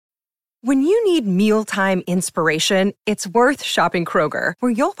When you need mealtime inspiration, it's worth shopping Kroger,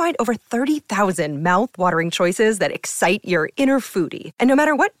 where you'll find over 30,000 mouth-watering choices that excite your inner foodie. And no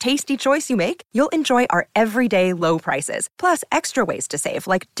matter what tasty choice you make, you'll enjoy our everyday low prices, plus extra ways to save,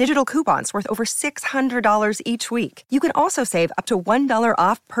 like digital coupons worth over $600 each week. You can also save up to $1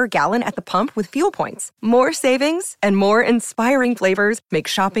 off per gallon at the pump with fuel points. More savings and more inspiring flavors make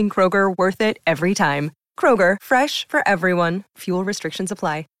shopping Kroger worth it every time. Kroger, fresh for everyone. Fuel restrictions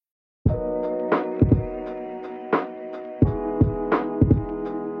apply.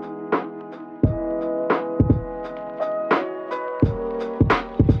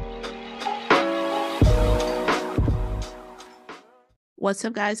 What's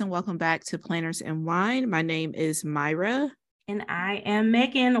up, guys, and welcome back to Planners and Wine. My name is Myra. And I am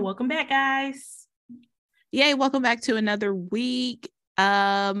Megan. Welcome back, guys. Yay, welcome back to another week.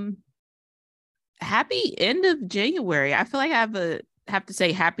 Happy end of January. I feel like I have to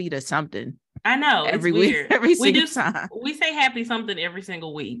say happy to something. I know. Every it's weird. week, every single time. We say happy something every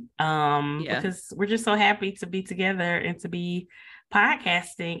single week. Because we're just so happy to be together and to be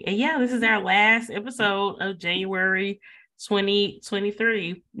podcasting. And yeah, this is our last episode of January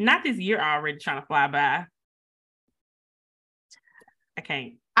 2023. Not this year already trying to fly by. I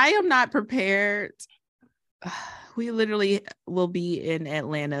can't. I am not prepared. We literally will be in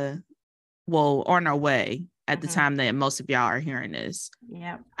Atlanta, well, on our way at the time that most of y'all are hearing this.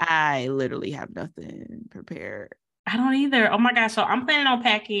 Yeah. I literally have nothing prepared. I don't either. Oh my gosh. So I'm planning on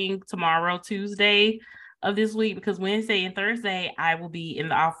packing tomorrow, Tuesday of this week, because Wednesday and Thursday I will be in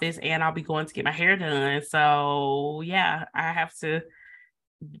the office and I'll be going to get my hair done. So yeah, I have to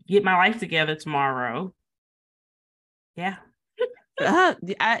get my life together tomorrow. Yeah. I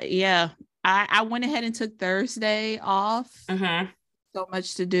went ahead and took Thursday off. So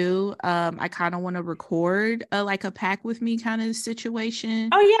much to do. I kind of want to record like a pack with me kind of situation.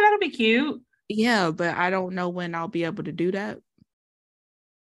 Oh yeah, that'll be cute. Yeah, but I don't know when I'll be able to do that.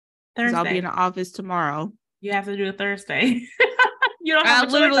 Thursday. I'll be in the office tomorrow. You have to do it Thursday. You don't have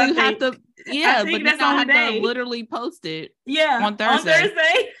I literally have to. Yeah, but then I have to literally post it. Yeah, on Thursday.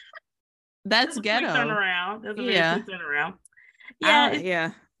 That's ghetto. Turnaround. That's a very quick turnaround.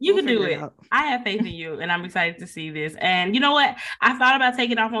 Yeah. You can do it. I have faith in you, and I'm excited to see this. And you know what? I thought about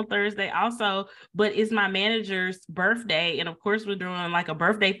taking off on Thursday also, but it's my manager's birthday, and of course we're doing like a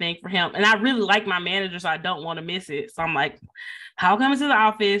birthday thing for him. And I really like my manager, so I don't want to miss it. So I'm like, I'll come into the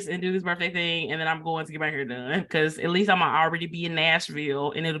office and do this birthday thing, and then I'm going to get my hair done because at least I'm already be in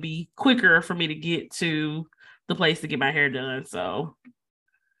Nashville, and it'll be quicker for me to get to the place to get my hair done. So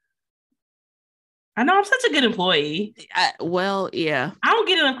I know I'm such a good employee. Well, yeah. I don't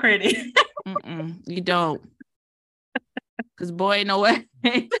get enough credit. You don't. Because boy, no way.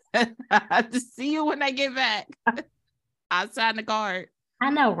 I have to see you when I get back. I'll sign the card. I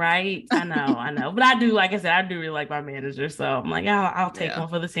know, right? I know. But I do, like I said, I do really like my manager. So I'm like, I'll take one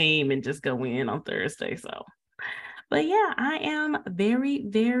for the team and just go in on Thursday. So, but yeah, I am very,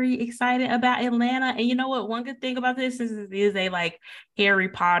 very excited about Atlanta. And you know what? One good thing about this is it is a like Harry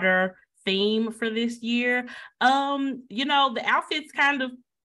Potter theme for this year. The outfits kind of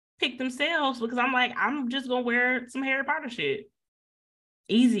pick themselves because I'm like, I'm just gonna wear some Harry Potter shit.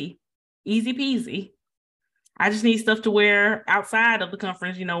 Easy peasy. I just need stuff to wear outside of the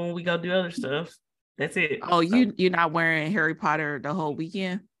conference, when we go do other stuff. That's it. Oh, you're not wearing Harry Potter the whole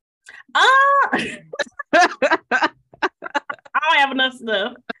weekend? I don't have enough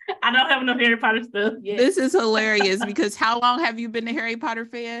stuff. I don't have enough Harry Potter stuff yet. This is hilarious because how long have you been a Harry Potter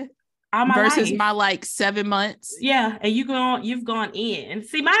fan? All my versus life. My like 7 months. Yeah, and you've gone in.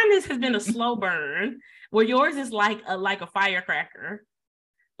 See, mine has been a slow burn, where yours is like a firecracker,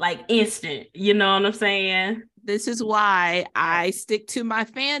 like instant. You know what I'm saying? This is why I stick to my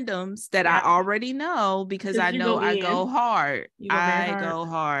fandoms that I already know because I know I go hard. I go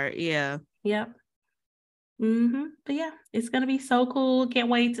hard. Yeah. Yep. But yeah, it's gonna be so cool. Can't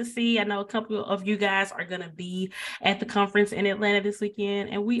wait to see. I know a couple of you guys are gonna be at the conference in Atlanta this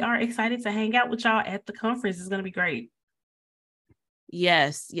weekend, and we are excited to hang out with y'all at the conference. It's gonna be great.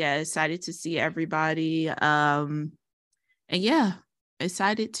 Yes, excited to see everybody. And yeah,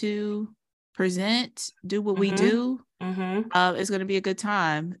 excited to present, do what we do. It's gonna be a good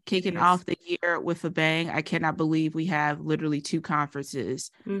time. Kicking off the year with a bang. I cannot believe we have literally 2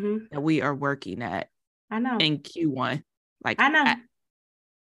 conferences that we are working at. I know. In Q1. I know.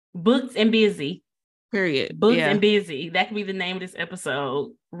 Booked and busy. Period. Booked and busy. That could be the name of this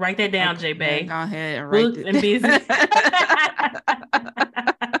episode. Write that down, J-Bay. Go ahead and write it. And busy.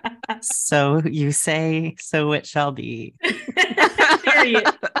 So you say, so it shall be.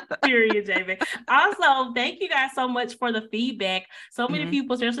 Period, JB. Also, thank you guys so much for the feedback. So many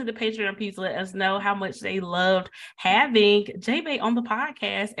people, especially the Patreon people, let us know how much they loved having JB on the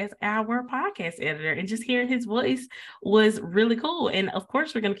podcast as our podcast editor, and just hearing his voice was really cool. And of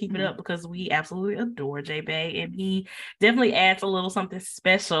course, we're going to keep it up because we absolutely adore JB, and he definitely adds a little something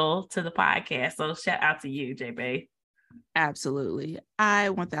special to the podcast. So shout out to you, JB. Absolutely. I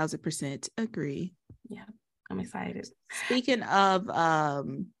 1000% agree. Yeah, I'm excited. Speaking of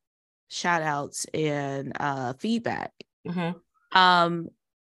shout outs and feedback,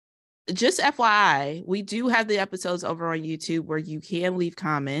 just FYI, we do have the episodes over on YouTube where you can leave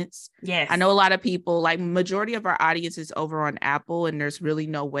comments. Yes. I know a lot of people, like majority of our audience is over on Apple, and there's really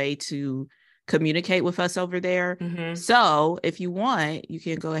no way to communicate with us over there. So if you want, you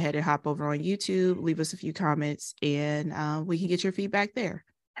can go ahead and hop over on YouTube, leave us a few comments, and we can get your feedback there.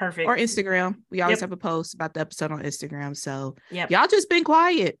 Perfect. Or Instagram. We always have a post about the episode on Instagram. So y'all just been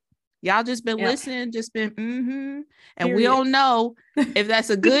quiet. Y'all just been listening, just been and Period. We don't know if that's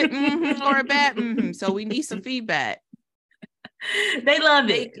a good or a bad so we need some feedback. They love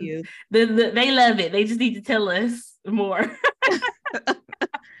it. Thank you. They love it. They just need to tell us more.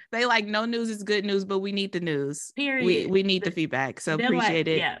 They like, no news is good news, but we need the news. Period. We need the feedback. So appreciate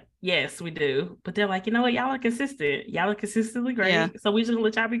it. Yeah. Yes, we do. But they're like, you know what? Y'all are consistent. Y'all are consistently great. Yeah. So we just gonna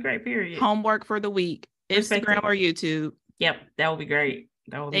let y'all be great, period. Homework for the week. Instagram or YouTube. Yep. That would be great.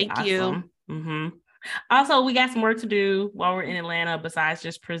 That would be awesome. Thank you. Also, we got some work to do while we're in Atlanta besides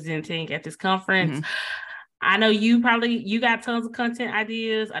just presenting at this conference. I know you got tons of content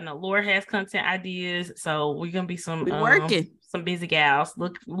ideas. I know Laura has content ideas. So we're gonna be some busy gals.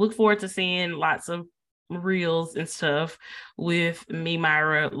 Look forward to seeing lots of reels and stuff with me,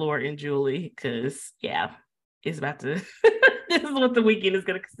 Myra, Laura, and Julie. Because it's about to. This is what the weekend is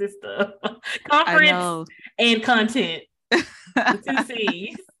gonna consist of: conference and content. The 2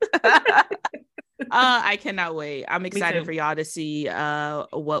 C's. I cannot wait. I'm excited for y'all to see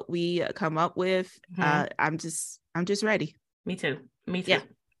what we come up with. I'm just ready. Me too.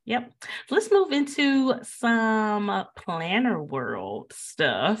 Yep. Let's move into some planner world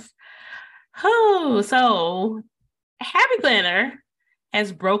stuff. So Happy Planner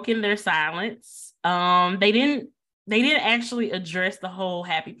has broken their silence. They didn't actually address the whole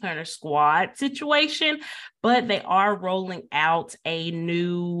Happy Planner Squad situation, but they are rolling out a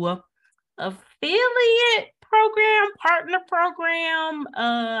new affiliate partner program.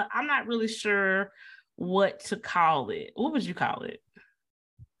 I'm not really sure what to call it. What would you call it?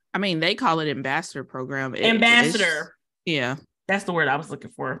 I mean, they call it ambassador program. Ambassador. Yeah. That's the word I was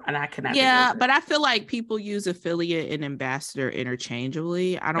looking for, and I cannot. Yeah, but I feel like people use affiliate and ambassador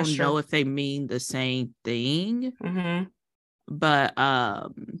interchangeably. I don't know if they mean the same thing, but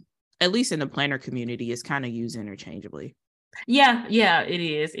at least in the planner community, it's kind of used interchangeably. Yeah, it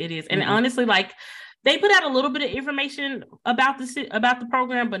is. And honestly, like, they put out a little bit of information about the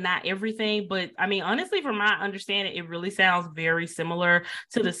program, but not everything. But I mean, honestly, from my understanding, it really sounds very similar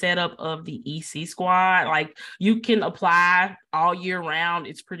to the setup of the EC Squad. Like, you can apply all year round.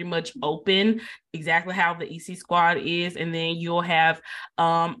 It's pretty much open, exactly how the EC Squad is. And then you'll have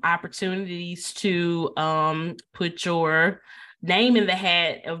opportunities to put your name in the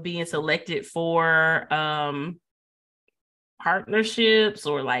hat of being selected for partnerships,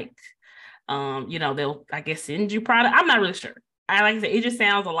 or like, they'll, I guess, send you product. I'm not really sure. Like I said, it just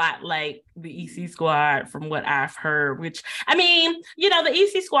sounds a lot like the EC Squad from what I've heard, which, I mean, the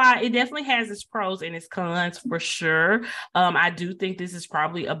EC Squad, it definitely has its pros and its cons for sure. I do think this is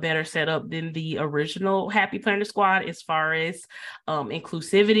probably a better setup than the original Happy Planner Squad as far as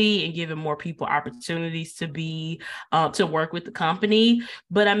inclusivity and giving more people opportunities to be to work with the company.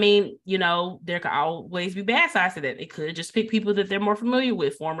 But I mean, there could always be bad sides to that. They could just pick people that they're more familiar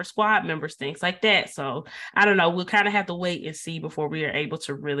with, former squad members, things like that. So I don't know. We'll kind of have to wait and see before we are able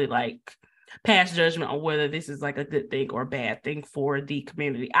to really pass judgment on whether this is like a good thing or a bad thing for the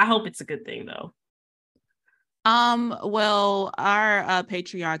community. I hope it's a good thing though. Well, our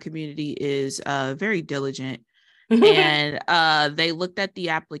Patreon community is very diligent, and they looked at the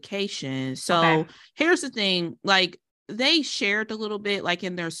application. So here's the thing, like, they shared a little bit like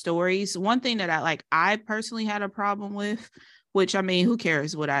in their stories. One thing that I personally had a problem with, which, I mean, who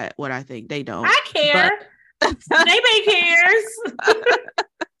cares what I think? They don't. I care. Nobody cares.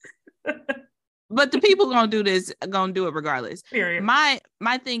 But the people gonna do it regardless. Period. My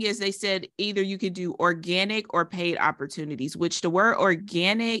thing is, they said either you could do organic or paid opportunities, which the word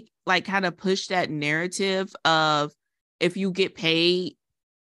organic kind of pushed that narrative of, if you get paid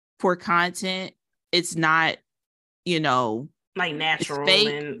for content, it's not like natural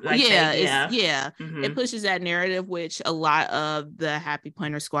and like it pushes that narrative, which a lot of the Happy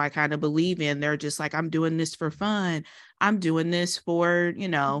Planner squad kind of believe in. They're just like, I'm doing this for fun, I'm doing this for, you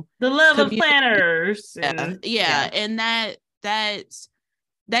know, the love of planners. And that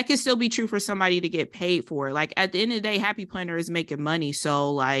can still be true for somebody to get paid for. Like at the end of the day, Happy Planner is making money,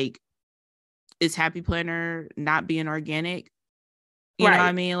 so like, is Happy Planner not being organic? You know what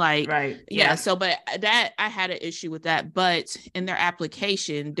I mean? Like, so, but that, I had an issue with that. But in their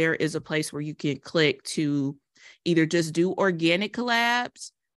application, there is a place where you can click to either just do organic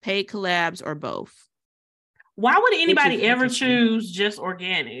collabs, paid collabs, or both. Why would anybody ever choose just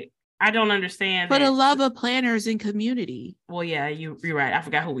organic? I don't understand. For the love of planners and community. Well, yeah, you're right. I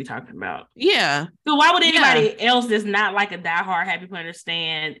forgot who we talking about. Yeah. So why would anybody else that's not like a diehard Happy Planner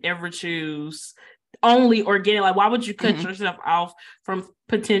stand ever choose only organic? Like, why would you cut yourself off from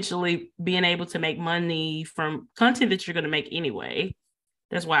potentially being able to make money from content that you're going to make anyway?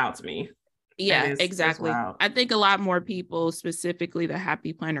 That's wild to me. Yeah, exactly. I think a lot more people, specifically the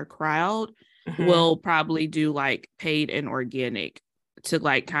Happy Planner crowd, will probably do like paid and organic to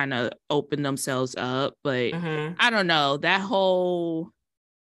like kind of open themselves up. But I don't know, that whole,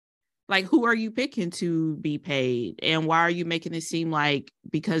 like, who are you picking to be paid, and why are you making it seem like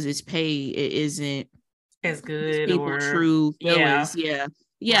because it's paid it isn't as good or true feelings? Right.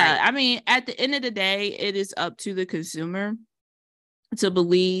 I mean, at the end of the day, it is up to the consumer to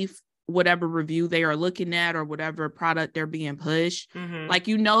believe whatever review they are looking at or whatever product they're being pushed. Like,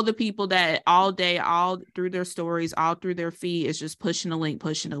 you know, the people that all day, all through their stories, all through their feed is just pushing a link.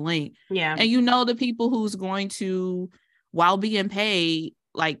 Yeah. And you know, the people who's going to, while being paid,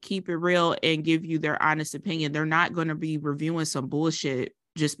 like, keep it real and give you their honest opinion. They're not going to be reviewing some bullshit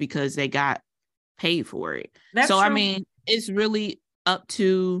just because they got paid for it. That's true. I mean, it's really up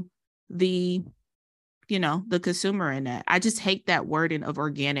to the, you know, the consumer in that. I just hate that wording of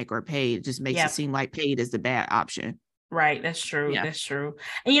organic or paid. It just makes it seem like paid is the bad option. Right. That's true. Yeah. That's true.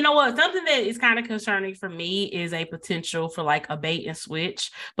 And you know what? Something that is kind of concerning for me is a potential for like a bait and switch,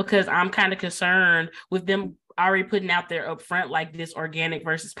 because I'm kind of concerned with them already putting out there up front, like this organic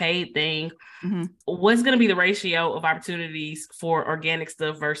versus paid thing. What's going to be the ratio of opportunities for organic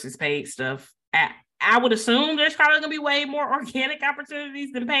stuff versus paid stuff? I would assume there's probably going to be way more organic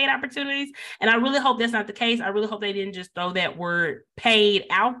opportunities than paid opportunities. And I really hope that's not the case. I really hope they didn't just throw that word paid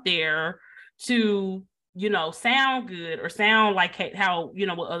out there to, you know, sound good or sound like how, you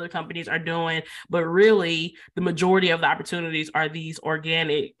know, what other companies are doing. But really, the majority of the opportunities are these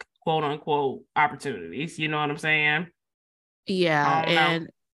organic, quote unquote, opportunities. You know what I'm saying? Yeah. And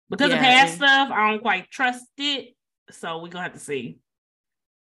because of past stuff, I don't quite trust it. So we're going to have to see.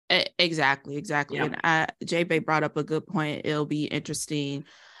 Exactly. Yep. And J-Bay brought up a good point. It'll be interesting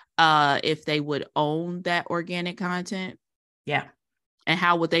if they would own that organic content. Yeah. And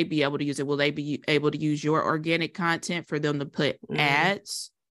how would they be able to use it? Will they be able to use your organic content for them to put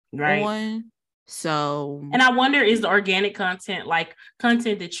ads on? So, and I wonder, is the organic content like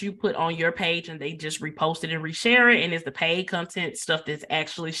content that you put on your page and they just repost it and reshare it? And is the paid content stuff that's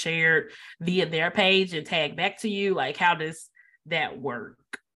actually shared via their page and tagged back to you? Like, how does that work?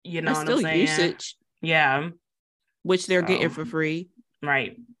 You know, what I'm saying? Usage. Yeah. Which they're getting for free.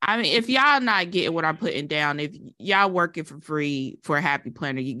 Right. I mean, if y'all not getting what I'm putting down, if y'all working for free for a Happy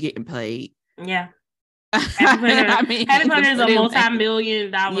Planner, you're getting paid. Yeah. Happy Planner is a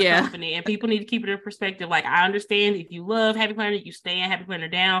multi-million-dollar company, and people need to keep it in perspective. Like, I understand if you love Happy Planner, you stay in Happy Planner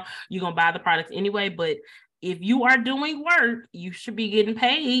down, you're going to buy the products anyway, but if you are doing work, you should be getting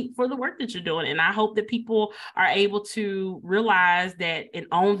paid for the work that you're doing. And I hope that people are able to realize that and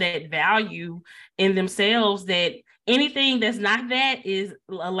own that value in themselves, that anything that's not that is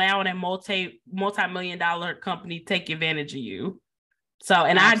allowing a multi-million-dollar company to take advantage of you. So,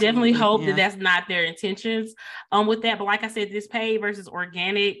 and absolutely, I definitely hope that that's not their intentions with that. But like I said, this paid versus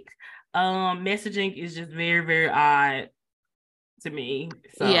organic messaging is just very, very odd to me.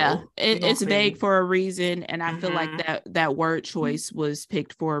 So it's vague for a reason, and I feel like that word choice was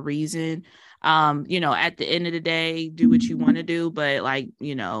picked for a reason. You know, at the end of the day, do what you want to do, but like,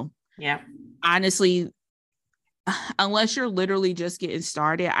 you know, honestly, unless you're literally just getting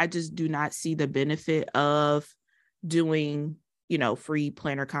started, I just do not see the benefit of doing, you know, free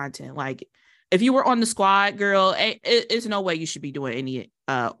planner content. Like, if you were on the squad, girl, it's no way you should be doing any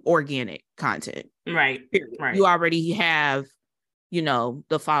organic content. Right. You already have, you know,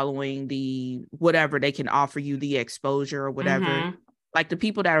 the following, the whatever they can offer you, the exposure or whatever. Like, the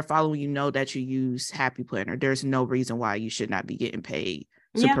people that are following you know that you use Happy Planner. There's no reason why you should not be getting paid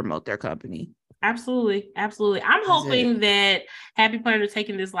to promote their company. Absolutely. Absolutely. I'm hoping that Happy Planner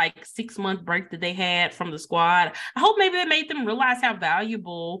taking this like 6-month break that they had from the squad, I hope maybe that made them realize how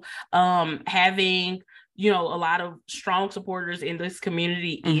valuable having, you know, a lot of strong supporters in this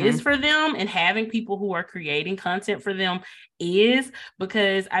community is for them, and having people who are creating content for them is,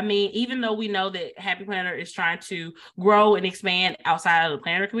 because I mean, even though we know that Happy Planner is trying to grow and expand outside of the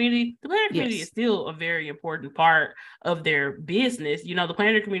planner community, the planner community is still a very important part of their business. You know, the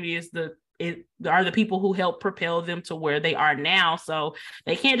planner community is are the people who help propel them to where they are now. So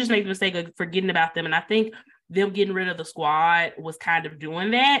they can't just make the mistake of forgetting about them. And I think them getting rid of the squad was kind of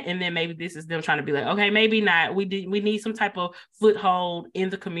doing that. And then maybe this is them trying to be like, okay, maybe not. We need some type of foothold in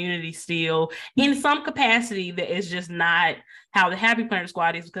the community still in some capacity that is just not how the Happy Planner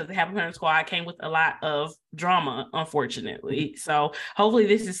squad is, because the Happy Planner squad came with a lot of drama, unfortunately. So hopefully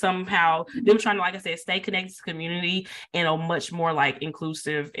this is somehow them trying to, like I said, stay connected to the community in a much more like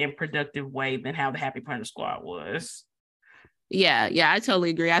inclusive and productive way than how the Happy Planner squad was. Yeah, I totally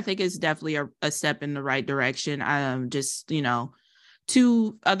agree. I think it's definitely a step in the right direction. Just, you know,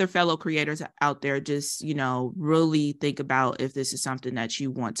 to other fellow creators out there, just, you know, really think about if this is something that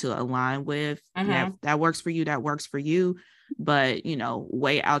you want to align with. That works for you, that works for you. But, you know,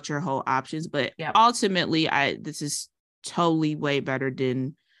 weigh out your whole options. But ultimately, this is totally way better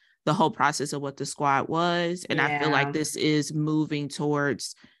than the whole process of what the squad was. And I feel like this is moving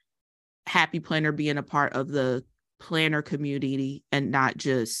towards Happy Planner being a part of the planner community and not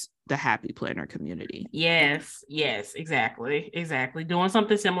just the Happy Planner community. Yes, exactly. Doing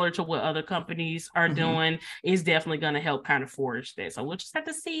something similar to what other companies are doing is definitely going to help kind of forge that. So we'll just have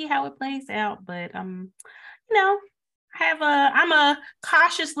to see how it plays out. But you know, I'm a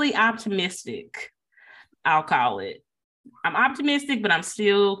cautiously optimistic, I'll call it. I'm optimistic, but I'm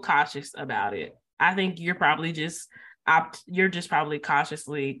still cautious about it. I think you're probably just probably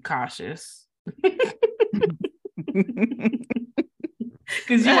cautiously cautious.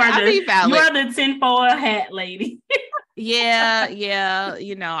 Because you are the tinfoil hat lady. yeah,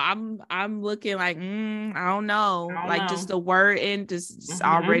 you know, I'm looking like I don't know, just the word and just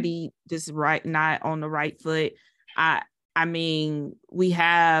already just right, not on the right foot. I mean, we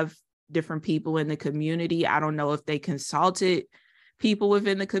have different people in the community. I don't know if they consulted people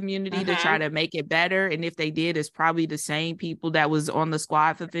within the community to try to make it better, and if they did, it's probably the same people that was on the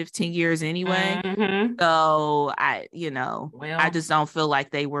squad for 15 years anyway. So I just don't feel like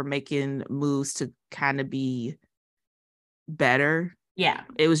they were making moves to kind of be better.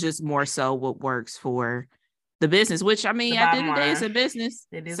 It was just more so what works for the business, which I mean, at the end of the day, it's a business.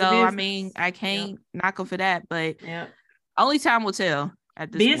 I mean, I can't knock them for that, but only time will tell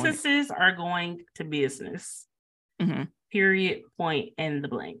at this point. Businesses are going to business. Period, point, and the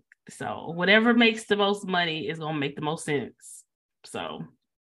blank. So whatever makes the most money is gonna make the most sense. So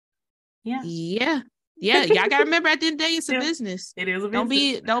yeah. Y'all gotta remember, at the end of the day, it's a business. It is a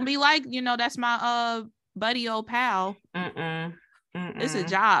business. Don't be like, you know, that's my buddy old pal. It's a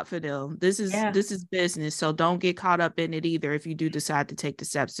job for them. This is business. So don't get caught up in it either if you do decide to take the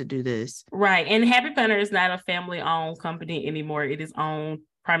steps to do this. Right. And Happy Planner is not a family-owned company anymore. It is owned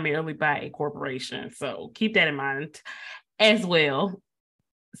primarily by a corporation. So keep that in mind as well.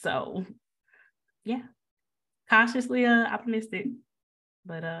 So yeah, cautiously optimistic,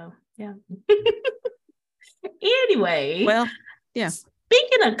 but yeah. Anyway, well, yeah,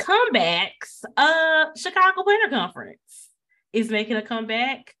 speaking of comebacks, Chicago Planner Conference is making a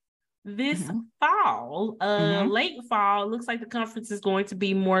comeback this fall, late fall. Looks like the conference is going to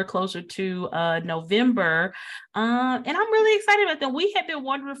be more closer to November, and I'm really excited about that. We have been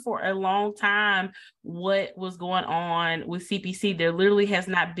wondering for a long time what was going on with CPC. There literally has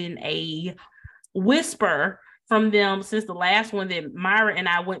not been a whisper from them since the last one that Myra and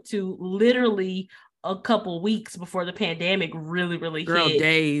I went to, literally a couple weeks before the pandemic really hit.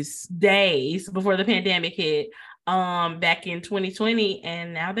 Days before the pandemic hit. Back in 2020,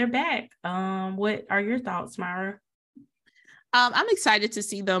 and now they're back. What are your thoughts, Myra? I'm excited to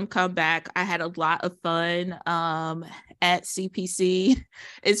see them come back. I had a lot of fun at CPC.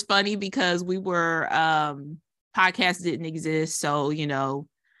 It's funny because we were podcasts didn't exist, so you know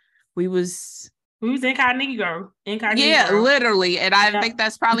we was incognito. Yeah, literally, and I think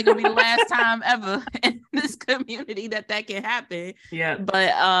that's probably gonna be the last time ever in this community that can happen.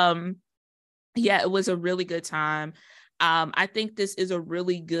 But yeah, it was a really good time. I think this is a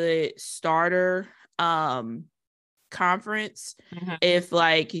really good starter conference. If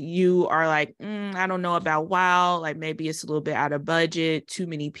like you are like, I don't know about WOW, like maybe it's a little bit out of budget, too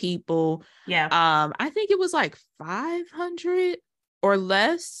many people. I think it was like 500 or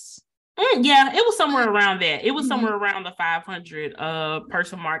less. Yeah, it was somewhere around that. It was somewhere around the 500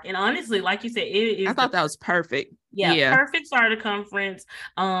 person mark. And honestly, like you said, it is. I thought that was perfect. Yeah, perfect starter conference.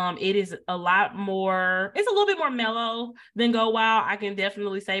 It is a lot more. It's a little bit more mellow than Go Wild, I can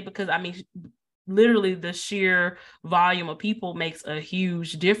definitely say, because I mean, literally the sheer volume of people makes a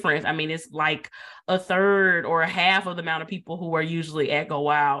huge difference. I mean, it's like a third or a half of the amount of people who are usually at Go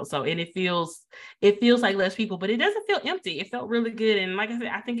Wild. So, and it feels like less people, but it doesn't feel empty. It felt really good. And like I said,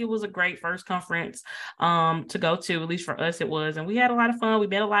 I think it was a great first conference to go to, at least for us it was. And we had a lot of fun. We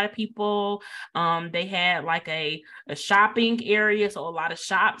met a lot of people. They had like a shopping area. So a lot of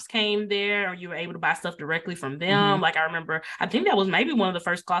shops came there, and you were able to buy stuff directly from them. Like I remember, I think that was maybe one of the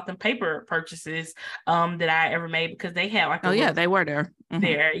first cloth and paper purchases that I ever made, because they had like they were there.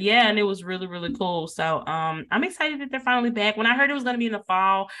 There. Yeah, and it was really, really cool. So I'm excited that they're finally back. When I heard it was going to be in the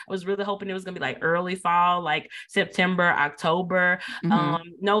fall, I was really hoping it was going to be like early fall, like September, October.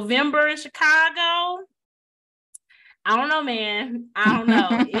 November in Chicago, I don't know, man. I don't know.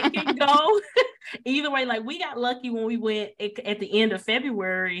 It can go either way. Like, we got lucky when we went at the end of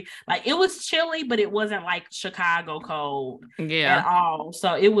February. Like, it was chilly, but it wasn't like Chicago cold at all.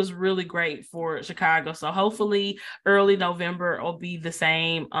 So it was really great for Chicago. So hopefully early November will be the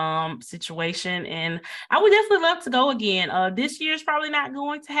same situation. And I would definitely love to go again. This year's probably not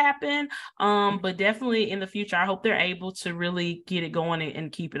going to happen, but definitely in the future, I hope they're able to really get it going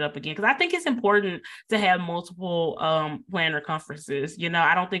and keep it up again. Because I think it's important to have multiple planner conferences. You know,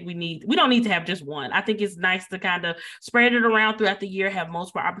 I don't think we don't need to have just one. I think it's nice to kind of spread it around throughout the year, have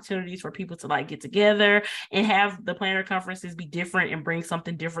multiple opportunities for people to like get together, and have the planner conferences be different and bring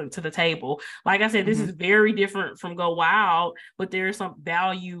something different to the table. Like I said, this is very different from Go Wild, but there's some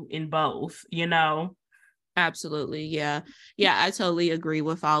value in both, you know? Absolutely. Yeah, I totally agree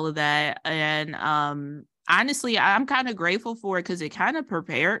with all of that. And honestly, I'm kind of grateful for it, because it kind of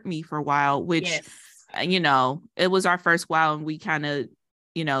prepared me for Wild, which you know, it was our first Wild, and we kind of,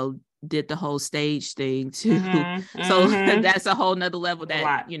 you know, did the whole stage thing too. So that's a whole nother level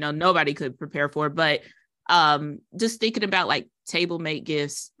that, you know, nobody could prepare for. But just thinking about like table mate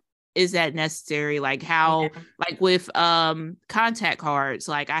gifts, is that necessary? Like how, like with contact cards,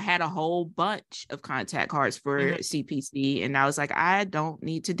 like I had a whole bunch of contact cards for CPC, and I was like, I don't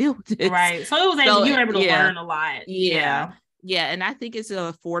need to do this. Right. So it was you were able to learn a lot. Yeah. And I think it's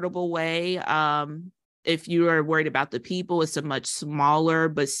an affordable way. If you are worried about the people, it's a much smaller,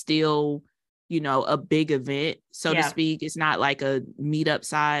 but still, you know, a big event, so to speak. It's not like a meetup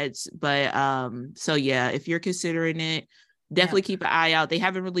size, but so yeah, if you're considering it, definitely keep an eye out. They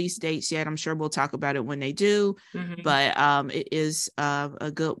haven't released dates yet. I'm sure we'll talk about it when they do, but it is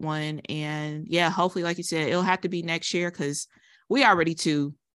a good one. And yeah, hopefully, like you said, it'll have to be next year, because we already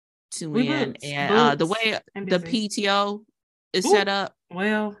too in. And the way the PTO is set up,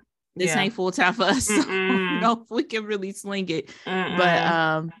 well, this ain't full time for us. So, you know, if we can really sling it.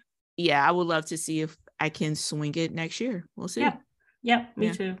 But yeah, I would love to see if I can swing it next year. We'll see.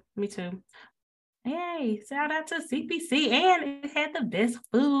 Me too. Hey, shout out to CPC, and it had the best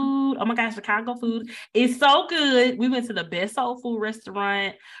food. Oh my gosh, Chicago food is so good. We went to the best soul food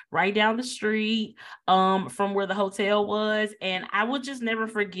restaurant right down the street from where the hotel was, and I will just never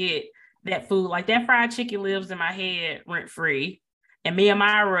forget that food. Like, that fried chicken lives in my head rent free. And me and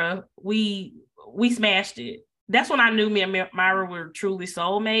Myra, we smashed it. That's when I knew me and Myra were truly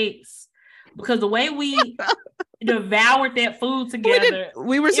soulmates, because the way we devoured that food together.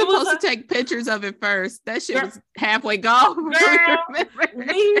 We were supposed to take pictures of it first. That shit was halfway gone. Girl,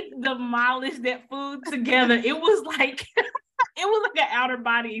 we demolished that food together. It was like an outer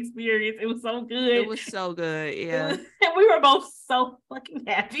body experience. It was so good. It was so good. Yeah. And we were both so fucking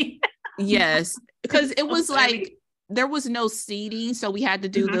happy. Yes. Because it was like, there was no seating, so we had to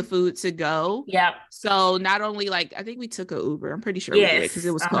do the food to go. Yep. So not only, like, I think we took an Uber. I'm pretty sure we did, because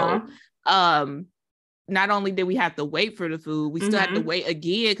it was cold. Not only did we have to wait for the food, we still had to wait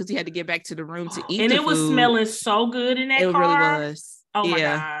again, because we had to get back to the room to eat. And it was smelling so good in that car. It really was. Oh my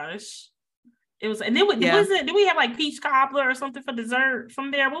gosh. It was, and then did we have like peach cobbler or something for dessert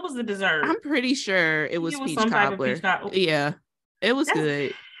from there? What was the dessert? I'm pretty sure it was peach cobbler. Yeah, it was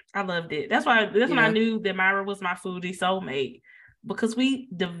good. I loved it. That's when I knew that Myra was my foodie soulmate, because we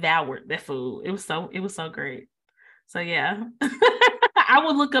devoured that food. It was so great. So yeah. I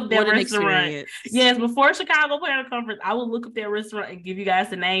would look up that restaurant. Yes, before Chicago Planner Conference, I will look up that restaurant and give you guys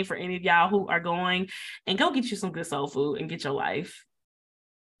the name for any of y'all who are going, and go get you some good soul food and get your life.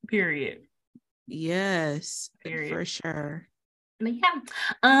 Period. Yes, for sure. But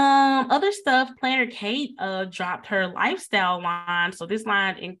yeah, other stuff. Planner Kate dropped her lifestyle line. So this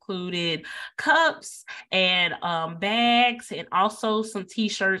line included cups and bags, and also some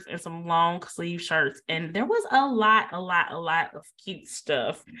t-shirts and some long sleeve shirts. And there was a lot of cute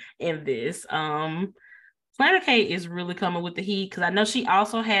stuff in this. Planner Kate is really coming with the heat, because I know she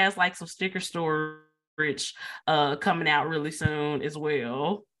also has like some sticker storage coming out really soon as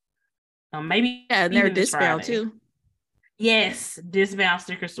well. Maybe and they're discount too. Yes, disbound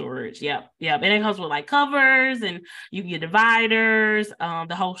sticker storage. Yep. And it comes with like covers, and you get dividers,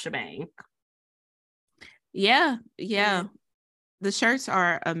 the whole shebang. Yeah. The shirts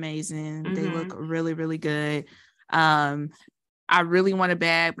are amazing. They look really, really good. I really want a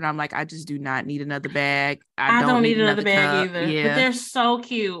bag, but I'm like, I just do not need another bag. I don't need another bag cup. either. Yeah. But they're so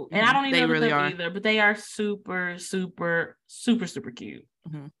cute. And I don't need another really cup either, but they are super, super, super, super cute.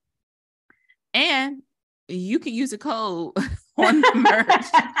 And you can use a code on the merch.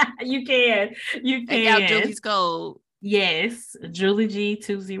 You can. Take out Julie's code. Yes, Julie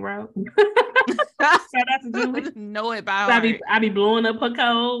G20. Shout out to Julie. Know it by heart. I be blowing up her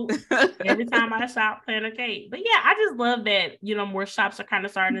code every time I shop Planner Kate. But yeah, I just love that, more shops are kind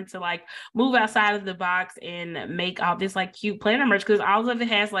of starting to like move outside of the box and make all this like cute planner merch, because all of it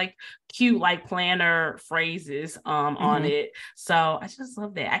has like cute like planner phrases on it. So I just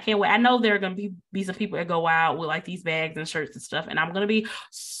love that. I can't wait. I know there are gonna be some people that go out with like these bags and shirts and stuff, and I'm gonna be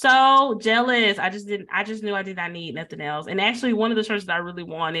so jealous. I just knew I did not need nothing else. And actually, one of the shirts that I really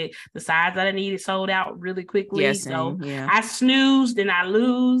wanted, the size that I needed, sold out really quickly. Yeah, so yeah. I snoozed and I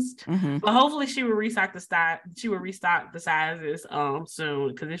loosed. But hopefully she will restock the stock. She will restock the sizes soon,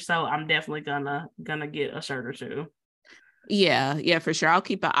 because if so, I'm definitely gonna get a shirt or two. Yeah, for sure. I'll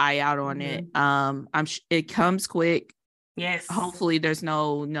keep an eye out on it. It comes quick. Yes. Hopefully there's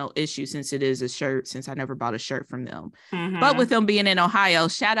no issue, since it is a shirt, since I never bought a shirt from them. But with them being in Ohio,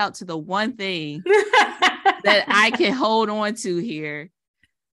 shout out to the one thing that I can hold on to here.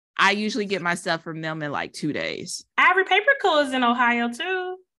 I usually get my stuff from them in like 2 days. Ivory Paper Co. is in Ohio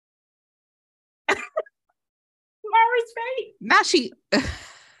too. Mary's fate. Now she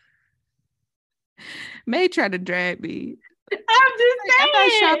may try to drag me. I'm just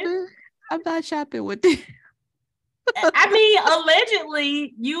saying. I'm not shopping with them. I mean,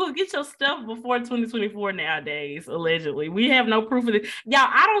 allegedly, you will get your stuff before 2024 nowadays. Allegedly. We have no proof of it. Y'all,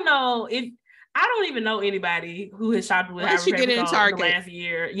 I don't even know anybody who has shopped with Ivory Paper in the last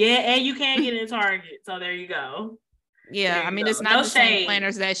year. Yeah, and you can get it in Target. So there you go. Yeah, I mean, it's not the same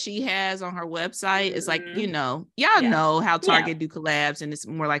planners that she has on her website. It's like, y'all know how Target do collabs, and it's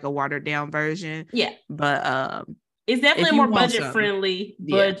more like a watered down version. Yeah. But it's definitely a more budget friendly,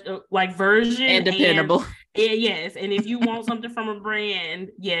 like version. And dependable. Yes. And if you want something from a brand,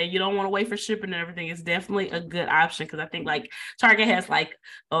 you don't want to wait for shipping and everything, it's definitely a good option, because I think like Target has like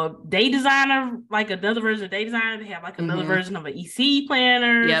a day designer, like another version of day designer. They have like another version of an EC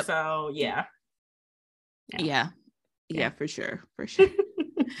planner. Yep. So yeah, for sure.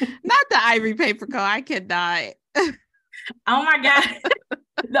 Not the Ivory Paper Co. I cannot. Oh my God.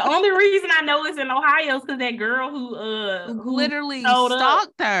 The only reason I know it's in Ohio is because that girl who literally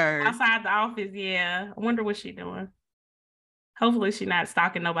stalked her outside the office. Yeah, I wonder what she's doing. Hopefully, she's not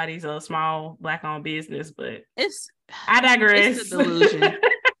stalking nobody's small Black-owned business. But I digress. It's the delusion.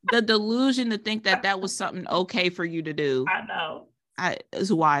 The delusion to think that was something okay for you to do. I know.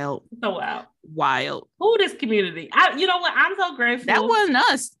 It's wild. So wild. Who this community? You know what? I'm so grateful. That wasn't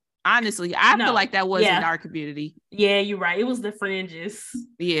us. Honestly, I feel like that wasn't our community. Yeah, you're right. It was the fringes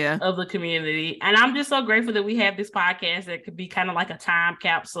of the community. And I'm just so grateful that we have this podcast that could be kind of like a time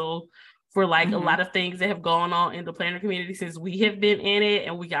capsule for like a lot of things that have gone on in the planner community since we have been in it.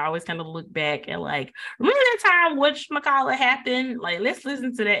 And we can always kind of look back and like, remember that time whatchamacallit happened? Like, let's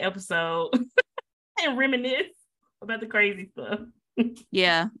listen to that episode and reminisce about the crazy stuff.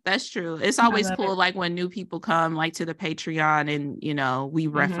 Yeah, that's true. It's always cool, like when new people come like to the Patreon and we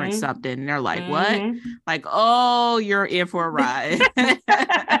reference something and they're like, what? Like, oh, you're in for a ride.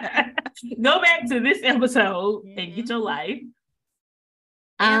 Go back to this episode and get your life.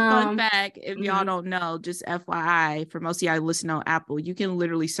 And fun fact, if y'all don't know, just FYI, for most of y'all listen on Apple, you can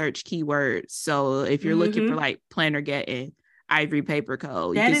literally search keywords. So if you're looking for like Planner Getting, Ivory Paper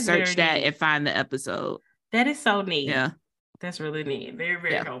Co., you can search that and find the episode. That is so neat. Yeah. That's really neat. Very,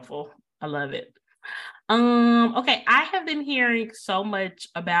 very helpful. I love it. Okay. I have been hearing so much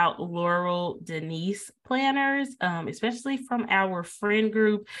about Laurel Denise planners, especially from our friend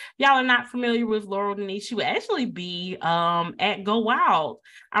group. Y'all are not familiar with Laurel Denise. She would actually be at Go Wild.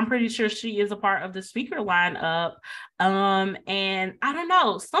 I'm pretty sure she is a part of the speaker lineup. And I don't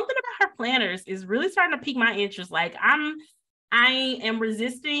know, something about her planners is really starting to pique my interest. Like I am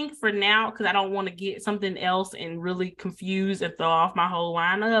resisting for now because I don't want to get something else and really confuse and throw off my whole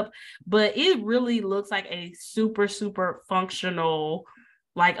lineup. But it really looks like a super, super functional,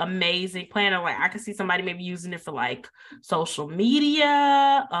 like amazing planner. Like I could see somebody maybe using it for like social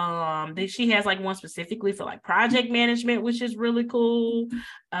media. She has like one specifically for like project management, which is really cool.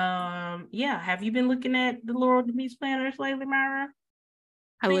 Yeah. Have you been looking at the Laurel Denise planners lately, Myra?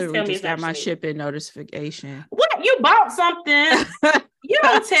 I literally just got my shipping notification. What? You bought something? You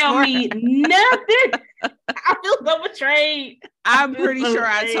don't tell me nothing. I feel so betrayed. I'm pretty sure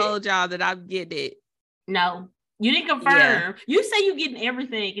I told y'all that I'm getting it. No, you didn't confirm. Yeah. You say you getting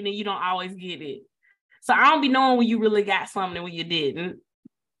everything and then you don't always get it. So I don't be knowing when you really got something and when you didn't.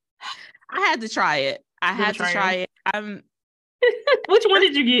 I had to try it. I had to try it. Which one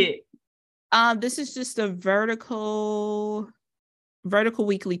did you get? This is just a vertical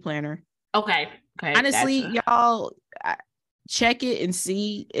weekly planner. Okay. Honestly, y'all check it and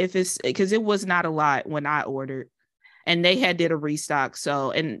see if it's, because it was not a lot when I ordered, and they did a restock.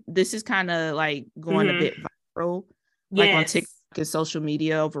 So, and this is kind of like going a bit viral, like on TikTok and social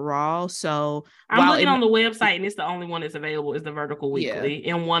media overall. So I'm looking on the website, and it's the only one that's available is the vertical weekly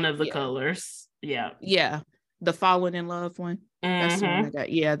in one of the colors. Yeah. The Fallen in Love one. That's the one I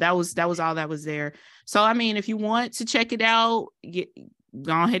got. Yeah, that was all that was there. So I mean, if you want to check it out,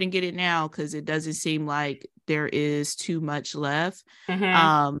 go ahead and get it now, because it doesn't seem like there is too much left.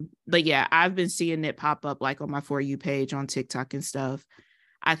 But yeah, I've been seeing it pop up like on my For You page on TikTok and stuff.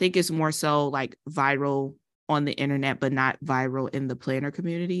 I think it's more so like viral on the internet, but not viral in the planner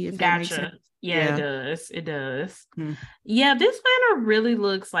community, if that makes sense. Yeah, it does. Yeah, this planner really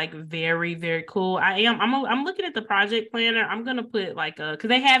looks like very, very cool. I'm looking at the project planner. I'm gonna put like because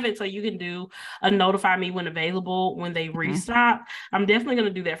they have it so you can do a notify me when available when they restock. I'm definitely gonna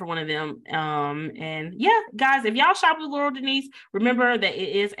do that for one of them. And yeah, guys, if y'all shop with Laurel Denise, remember that it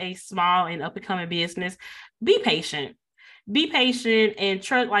is a small and up and coming business. Be patient. Be patient and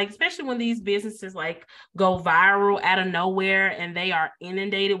trust, like, especially when these businesses like go viral out of nowhere and they are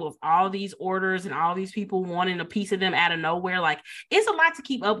inundated with all these orders and all these people wanting a piece of them out of nowhere. Like, it's a lot to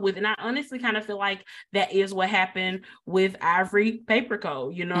keep up with. And I honestly kind of feel like that is what happened with Ivory Paper Co.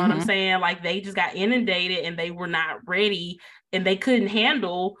 You know what I'm saying? Like, they just got inundated and they were not ready and they couldn't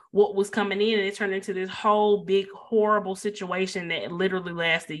handle what was coming in, and it turned into this whole big horrible situation that literally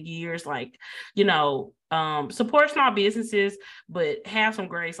lasted years. Like, support small businesses, but have some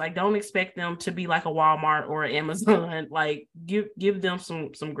grace. Like, don't expect them to be like a Walmart or an Amazon. Like, give them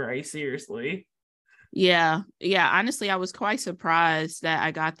some grace, seriously. Yeah. Honestly, I was quite surprised that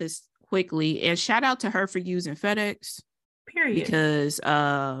I got this quickly, and shout out to her for using FedEx. Period. Because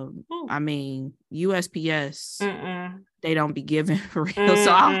I mean, USPS, they don't be giving for real.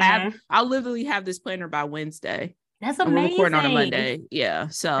 So I'll literally have this planner by Wednesday. That's amazing. We're recording on a Monday. Yeah.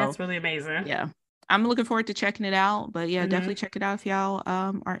 So that's really amazing. Yeah. I'm looking forward to checking it out. But yeah, definitely check it out if y'all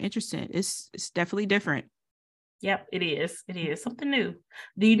are interested. It's definitely different. Yep, it is. It is something new.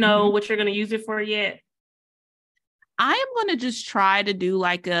 Do you know what you're gonna use it for yet? I am gonna just try to do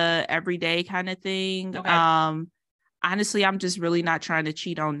like a everyday kind of thing. Okay. Honestly, I'm just really not trying to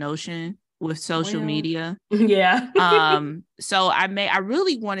cheat on Notion with social media. Yeah. So I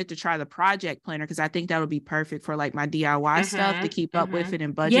really wanted to try the project planner because I think that would be perfect for like my DIY stuff to keep up with it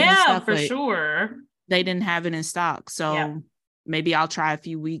and budget and stuff. Yeah, for sure. They didn't have it in stock. So maybe I'll try a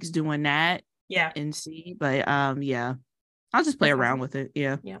few weeks doing that. Yeah. And see. But yeah. I'll just play around with it.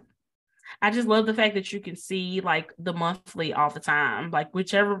 Yeah. Yeah. I just love the fact that you can see like the monthly all the time. Like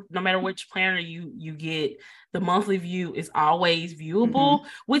no matter which planner you get, the monthly view is always viewable,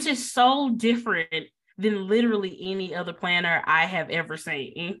 which is so different than literally any other planner I have ever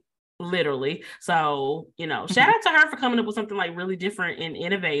seen. Literally. So, shout out to her for coming up with something like really different and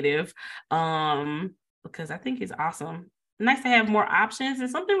innovative. Because I think it's awesome. Nice to have more options and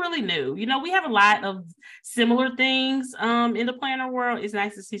something really new. We have a lot of similar things in the planner world. It's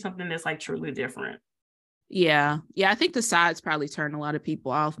nice to see something that's like truly different. Yeah. I think the sides probably turn a lot of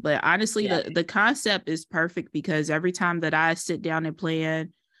people off, but honestly, the concept is perfect because every time that I sit down and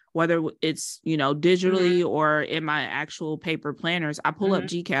plan, whether it's digitally or in my actual paper planners, I pull up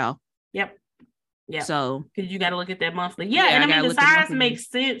GCal. Yep. Yeah. So because you got to look at that monthly. Yeah, and I mean the size makes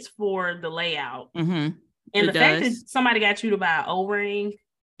sense for the layout. And the fact that somebody got you to buy an O-ring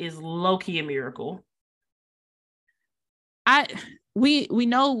is low-key a miracle. We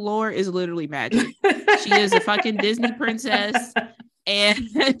know Laura is literally magic. She is a fucking Disney princess, and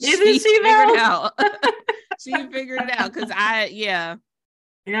she figured it out. She figured it out because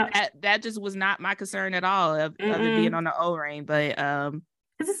that just was not my concern at all of it being on the O-ring. But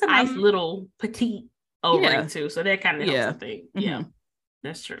because it's a nice little petite O-ring too. So that kind of helps, I think. Mm-hmm. Yeah,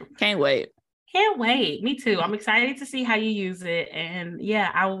 that's true. Can't wait. Can't wait. Me too. I'm excited to see how you use it. And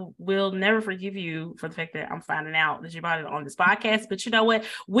yeah, I will never forgive you for the fact that I'm finding out that you bought it on this podcast. But you know what?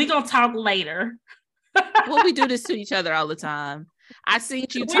 We're going to talk later. Well, we do this to each other all the time. I seen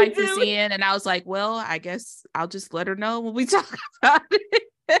you type this in and I was like, well, I guess I'll just let her know when we talk about it.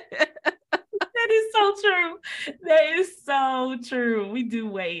 That is so true. That is so true. We do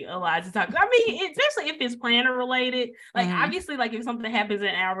wait a lot to talk. I mean, especially if it's planner related. Like, obviously, like if something happens in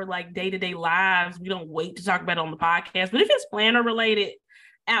our like day-to-day lives, we don't wait to talk about it on the podcast. But if it's planner related,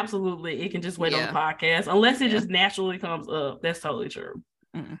 absolutely, it can just wait on the podcast unless it just naturally comes up. That's totally true.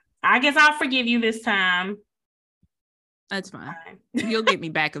 I guess I'll forgive you this time. That's fine. You'll get me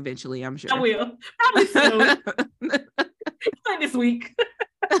back eventually, I'm sure. I will. Probably soon. Like this week.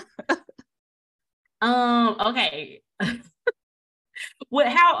 Okay.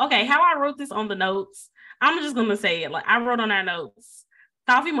 How I wrote this on the notes. I'm just gonna say it. Like I wrote on our notes.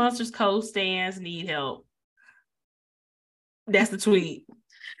 Coffee Monsters Co. stands need help. That's the tweet.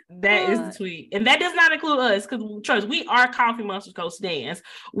 That is the tweet. And that does not include us, because trust, we are Coffee Monsters Co. stands.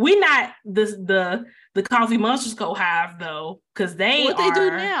 We're not the Coffee Monsters Co. hive though, because they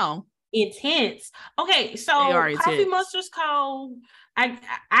do now. Intense. Okay, so Coffee Monsters Co. I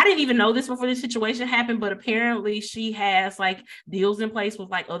didn't even know this before this situation happened, but apparently she has like deals in place with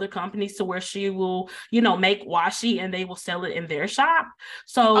like other companies to where she will, make washi and they will sell it in their shop.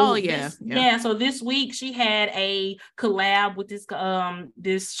 So so this week she had a collab with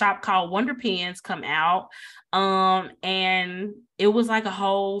this shop called Wonder Pens come out. And it was like a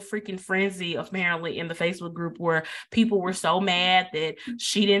whole freaking frenzy apparently in the Facebook group where people were so mad that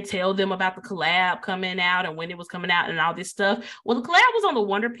she didn't tell them about the collab coming out and when it was coming out and all this stuff. Well, the collab was on the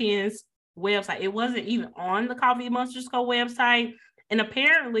Wonder Pens website. It wasn't even on the Coffee Monsters Co. website. And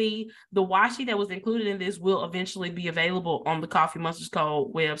apparently the washi that was included in this will eventually be available on the Coffee Monsters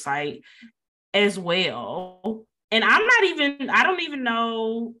Co. website as well. And I don't even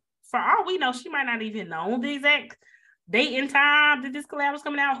know. For all we know, she might not even know the exact date and time that this collab was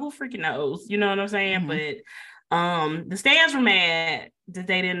coming out. Who freaking knows? You know what I'm saying? But the stands were mad that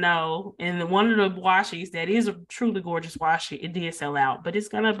they didn't know. And one of the washis that is a truly gorgeous washi, it did sell out, but it's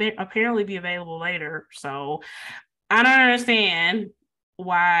gonna apparently be available later. So I don't understand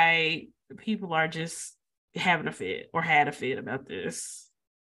why people are just having a fit or had a fit about this.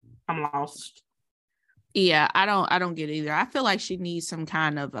 I'm lost. Yeah, I don't get it either. I feel like she needs some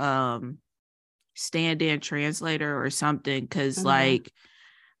kind of stand-in translator or something, because like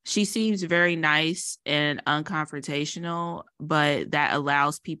she seems very nice and unconfrontational, but that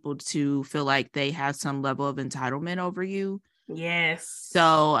allows people to feel like they have some level of entitlement over you. Yes.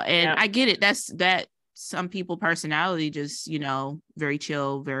 So, and I get it. That's some people personality, just, very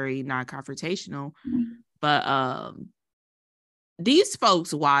chill, very non-confrontational. But these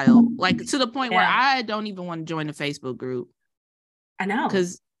folks wild, like to the point where I don't even want to join the Facebook group. I know,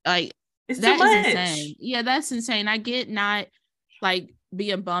 because like it's that too much. Is insane. Yeah, that's insane. I get not like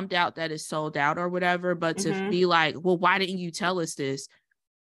being bummed out that it's sold out or whatever, but to be like, well, why didn't you tell us this?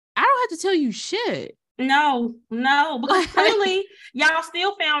 I don't have to tell you shit. No, because clearly y'all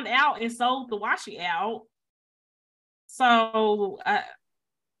still found out and sold the washi out. So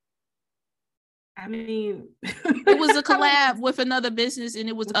I mean, it was a collab with another business, and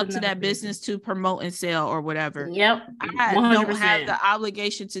it was up to that business to promote and sell or whatever. Yep. I don't have the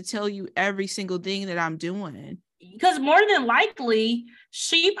obligation to tell you every single thing that I'm doing. Because more than likely,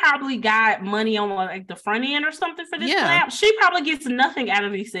 she probably got money on like the front end or something for this collab. She probably gets nothing out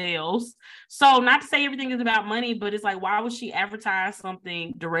of these sales. So not to say everything is about money, but it's like, why would she advertise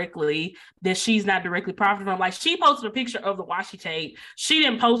something directly that she's not directly profiting from? Like, she posted a picture of the washi tape. She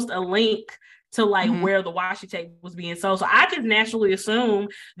didn't post a link to like where the washi tape was being sold. So I just naturally assume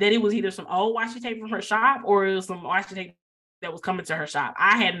that it was either some old washi tape from her shop or it was some washi tape that was coming to her shop.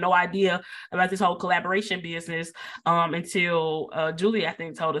 I had no idea about this whole collaboration business until Julie, I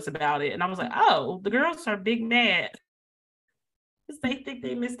think, told us about it. And I was like, oh, the girls are big mad. They think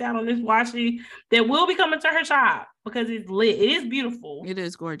they missed out on this washi that will be coming to her shop because it's lit. It is beautiful. It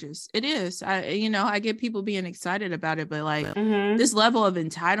is gorgeous. It is. I get people being excited about it, but like this level of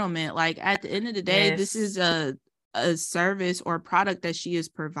entitlement, like at the end of the day, this is a service or product that she is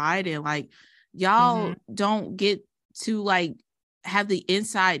providing. Like y'all don't get to like have the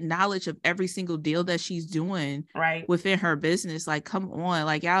inside knowledge of every single deal that she's doing within her business. Like, come on,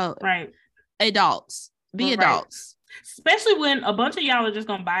 like y'all adults, be adults. Especially when a bunch of y'all are just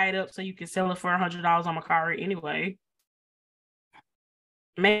gonna buy it up so you can sell it for $100 on Mercari anyway.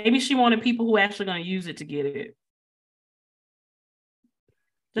 Maybe she wanted people who actually gonna use it to get it.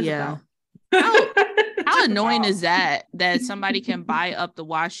 Just How annoying is that somebody can buy up the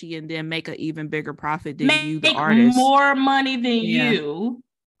washi and then make an even bigger profit than you, the artist? More money than you,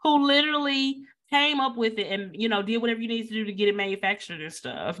 who literally came up with it and, you know, did whatever you need to do to get it manufactured and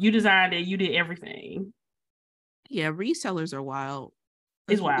stuff. You designed it, you did everything. Yeah, resellers are wild.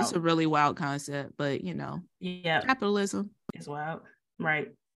 It's wild. It's a really wild concept, but you know, capitalism is wild, right?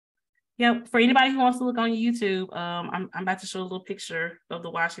 Yep. For anybody who wants to look on YouTube, I'm about to show a little picture of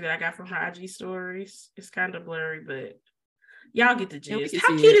the washi that I got from her IG stories. It's kind of blurry, but y'all get the gist.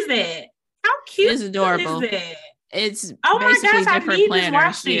 How cute is that? How cute is adorable. Is that? It's basically different I need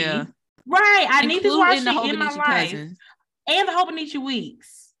planners. This washi. Yeah. Right. I need this washi in my life. Cousins. And the Hobonichi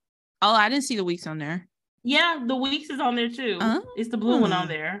Weeks. Oh, I didn't see the weeks on there. Yeah, the weeks is on there too. It's the blue one on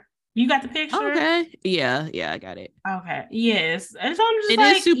there. You got the picture? Okay. Yeah, I got it. Okay. Yes. And so I'm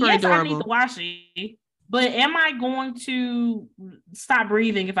just is super adorable. I need the washi, but am I going to stop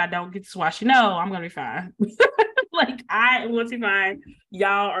breathing if I don't get this washi? No, I'm gonna be fine. Like, I want to be fine.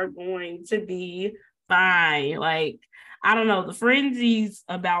 Y'all are going to be fine. Like, I don't know. The frenzies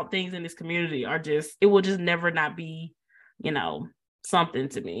about things in this community are just, it will just never not be, you know, something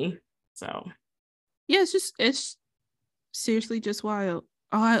to me. So yeah, it's seriously just wild.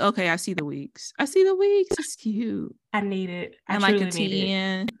 Oh, okay. I see the weeks. It's cute. I need it. I and like a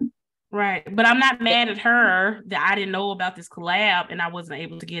TN. Right. But I'm not mad at her that I didn't know about this collab and I wasn't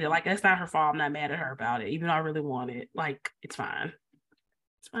able to get it. Like, that's not her fault. I'm not mad at her about it, even though I really want it. Like, it's fine.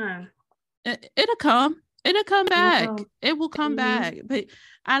 It's fine. It'll come back. It will come back. But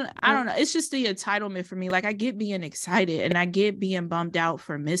I don't know. It's just the entitlement for me. Like, I get being excited and I get being bummed out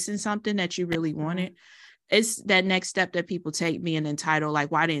for missing something that you really wanted. It's that next step that people take, being entitled. Like,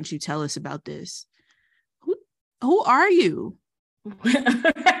 why didn't you tell us about this? Who are you?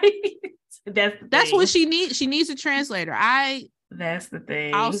 That's what she needs. She needs a translator. That's the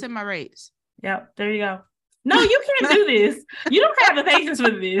thing. I'll send my rates. Yep. There you go. No, you can't do this. You don't have the patience for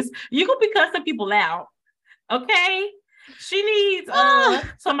this. You're gonna be cussing people out. Okay. She needs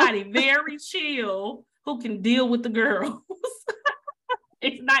somebody very chill who can deal with the girls.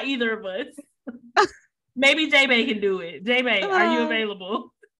 It's not either of us. Maybe J-Bay can do it. J-Bay, are you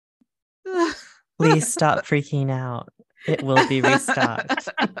available? Please stop freaking out. It will be restocked.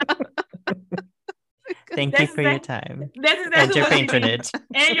 Thank you for your time. That's exactly and your patronage.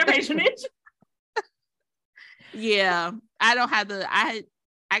 And your patronage. Yeah. I don't have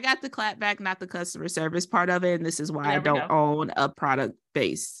I got the clapback, not the customer service part of it. And this is why I don't own a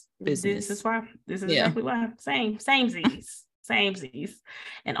product-based business. This is exactly why. Same Z's. Same Z's.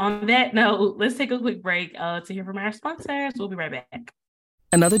 And on that note, let's take a quick break to hear from our sponsors. We'll be right back.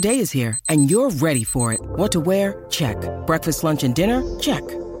 Another day is here and you're ready for it. What to wear? Check. Breakfast, lunch, and dinner? Check.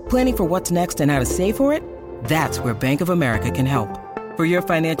 Planning for what's next and how to save for it? That's where Bank of America can help. For your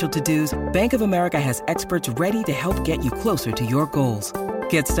financial to-dos, Bank of America has experts ready to help get you closer to your goals.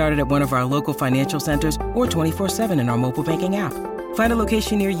 Get started at one of our local financial centers or 24/7 in our mobile banking app. Find a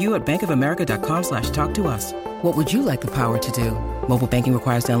location near you at bankofamerica.com/talktous. What would you like the power to do? Mobile banking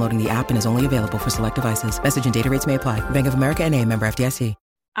requires downloading the app and is only available for select devices. Message and data rates may apply. Bank of America N.A., member FDIC.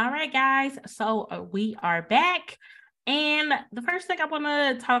 All right, guys. So we are back. And the first thing I want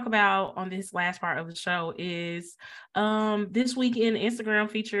to talk about on this last part of the show is this week in Instagram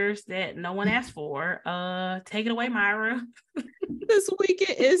features that no one asked for. Take it away, Myra. This week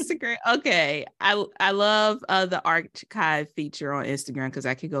in Instagram. Okay. I love the archive feature on Instagram because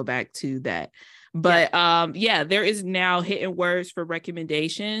I can go back to that. But there is now hidden words for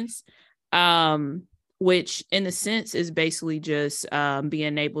recommendations, which in a sense is basically just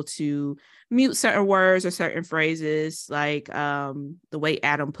being able to mute certain words or certain phrases. Like the way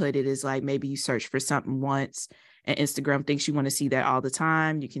Adam put it is like, maybe you search for something once and Instagram thinks you want to see that all the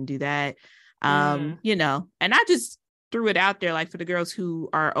time. You can do that. You know, and I just threw it out there, like, for the girls who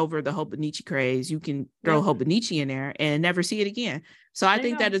are over the Hobonichi craze, you can throw Hobonichi in there and never see it again. So I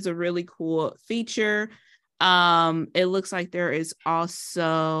think that is a really cool feature. It looks like there is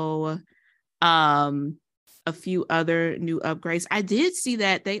also a few other new upgrades. I did see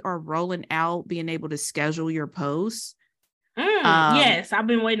that they are rolling out being able to schedule your posts. Yes, I've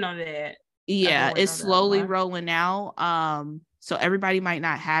been waiting on that. Yeah, it's slowly rolling out. So everybody might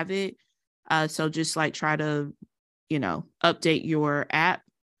not have it. So just like try to, you know, update your app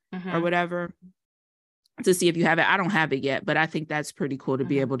or whatever to see if you have it. I don't have it yet, but I think that's pretty cool to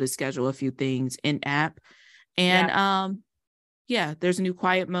be able to schedule a few things in app. And there's a new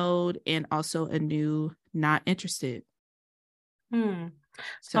quiet mode and also a new not interested. So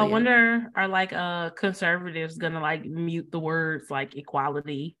I wonder, are like conservatives gonna like mute the words like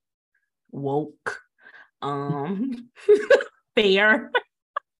equality, woke, fair,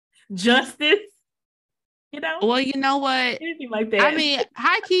 justice? Well, you know what? Anything like that. I mean,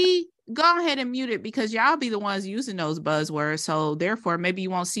 high key, go ahead and mute it because y'all be the ones using those buzzwords. So therefore, maybe you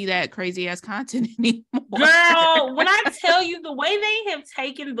won't see that crazy ass content anymore. Girl, when I tell you the way they have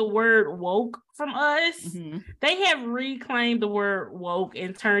taken the word woke from us, they have reclaimed the word woke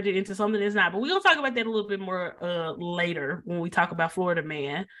and turned it into something that's not. But we're going to talk about that a little bit more later when we talk about Florida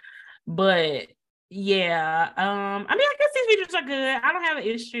Man. But yeah, I mean, I guess these features are good. I don't have an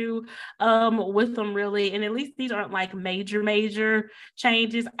issue with them really, and at least these aren't like major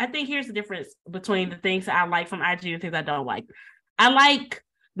changes. I think here's the difference between the things I like from IG and things I don't like. I like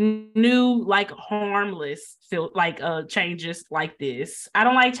new, like harmless changes like this. I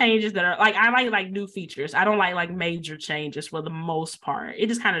don't like changes that are I like new features. I don't like major changes for the most part. It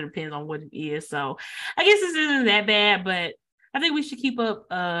just kind of depends on what it is. So I guess this isn't that bad, but I think we should keep up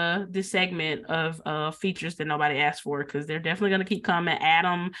this segment of features that nobody asked for because they're definitely going to keep coming.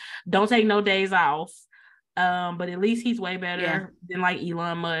 Adam, don't take no days off. But at least he's way better than like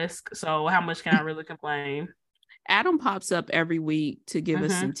Elon Musk. So how much can I really complain? Adam pops up every week to give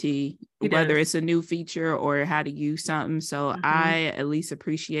us some tea, whether it's a new feature or how to use something. So I at least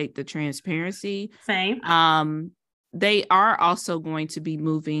appreciate the transparency. Same. They are also going to be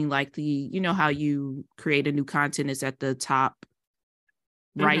moving like how you create a new content is at the top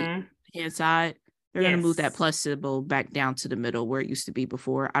right hand side. They're going to move that plus symbol back down to the middle where it used to be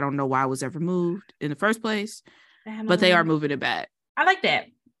before. I don't know why it was ever moved in the first place, but they are moving it back. I like that.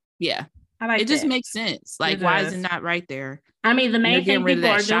 Yeah. I like it. Just makes sense. Like, why is it not right there? I mean, the main thing people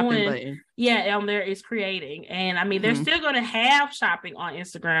are doing, there is creating. And I mean, they're still going to have shopping on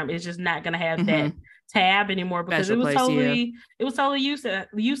Instagram. It's just not going to have that tab anymore because it was totally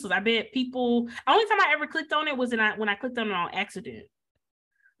useless. I bet people, only time I ever clicked on it was when I clicked on it on accident.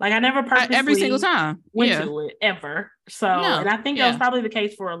 Like I never purposely every single time went to it ever. So, and I think that was probably the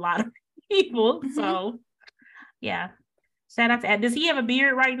case for a lot of people. So yeah. Shout out to does he have a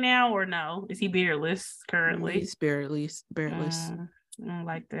beard right now or no? Is he beardless currently? He's beardless. I don't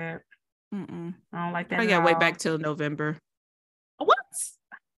like that. I don't like that. I gotta wait back till November. What?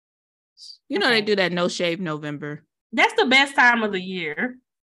 They do that no shave November. That's the best time of the year.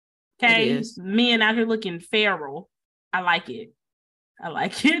 Okay, men out here looking feral. I like it. Oh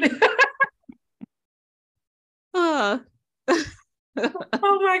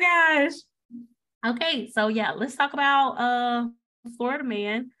my gosh. Okay, so yeah, let's talk about Florida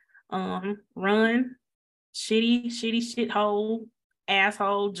Man. Run, shithole,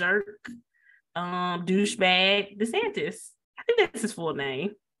 asshole, jerk, douchebag, DeSantis. I think that's his full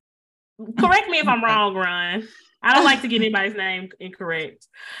name. Correct me if I'm wrong, Ron. I don't like to get anybody's name incorrect.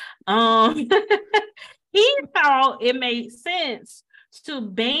 He thought it made sense to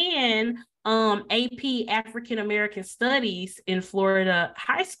ban AP African American Studies in Florida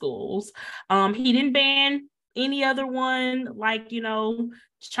high schools. He didn't ban any other one like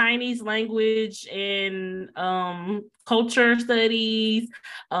Chinese language and culture studies,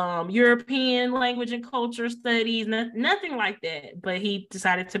 European language and culture studies, nothing like that. But he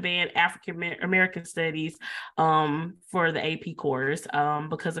decided to ban African American Studies for the AP course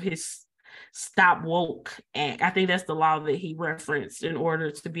because of his Stop Woke Act. I think that's the law that he referenced in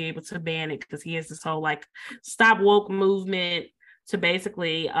order to be able to ban it, because he has this whole Stop Woke movement to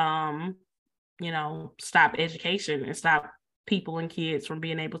basically stop education and stop people and kids from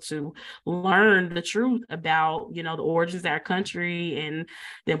being able to learn the truth about the origins of our country and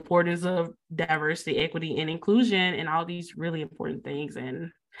the importance of diversity, equity, and inclusion, and all these really important things.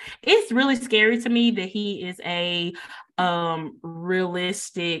 And it's really scary to me that he is a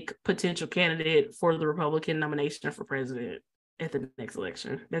realistic potential candidate for the Republican nomination for president at the next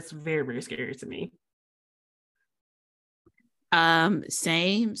election. That's very, very scary to me.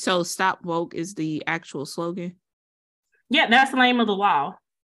 Same. So Stop Woke is the actual slogan? Yeah, that's the name of the law.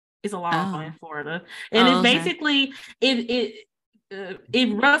 It's a law in Florida. And it's basically, it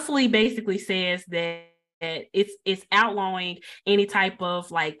roughly basically says that it's outlawing any type of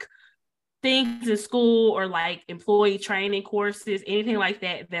things in school or employee training courses, anything like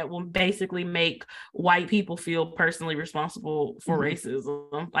that will basically make white people feel personally responsible for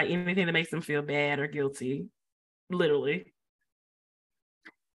racism, anything that makes them feel bad or guilty, literally.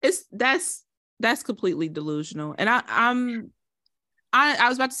 That's completely delusional. And I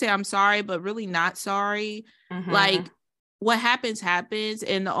was about to say I'm sorry, but really not sorry. What happens,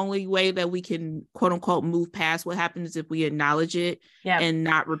 and the only way that we can quote unquote move past what happens is if we acknowledge it and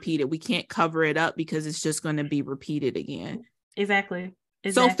not repeat it. We can't cover it up because it's just going to be repeated again. Exactly.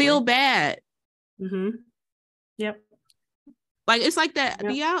 So feel bad. Yep. It's like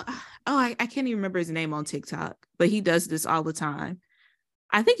that. Yep. I can't even remember his name on TikTok, but he does this all the time.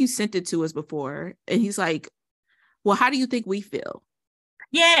 I think you sent it to us before, and he's like, well, how do you think we feel?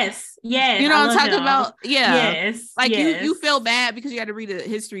 Yes. You know what I'm talking about? Yeah. Yes. Like yes. you feel bad because you had to read a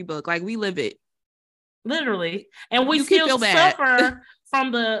history book. Like we live it. Literally. And we still suffer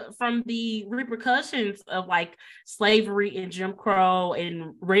from the repercussions of like slavery and Jim Crow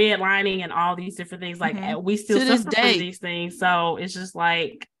and redlining and all these different things. Like we still suffer from these things. So it's just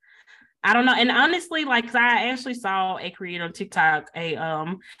like, I don't know. And honestly, like, 'cause I actually saw a creator on TikTok, a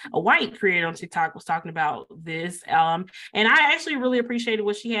white creator on TikTok was talking about this. And I actually really appreciated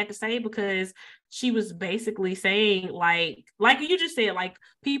what she had to say, because she was basically saying like you just said, like,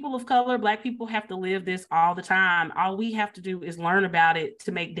 people of color, Black people have to live this all the time. All we have to do is learn about it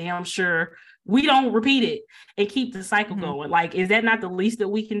to make damn sure we don't repeat it and keep the cycle going. Like, is that not the least that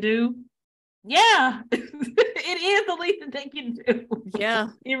we can do? Yeah, it is the least that they can do. Yeah,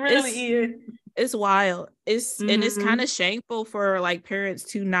 it really is. It's wild. And it's kind of shameful for like parents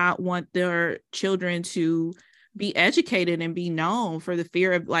to not want their children to be educated and be known, for the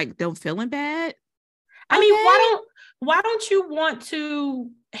fear of like them feeling bad. I mean, why don't you want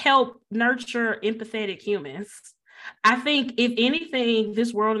to help nurture empathetic humans? I think if anything,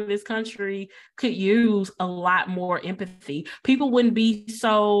 this world and this country could use a lot more empathy. People wouldn't be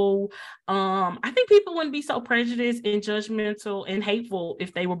so, I think people wouldn't be so prejudiced and judgmental and hateful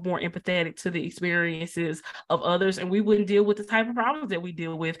if they were more empathetic to the experiences of others. And we wouldn't deal with the type of problems that we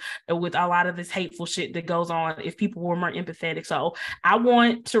deal with a lot of this hateful shit that goes on if people were more empathetic. So I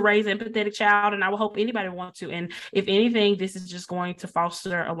want to raise an empathetic child, and I would hope anybody wants to. And if anything, this is just going to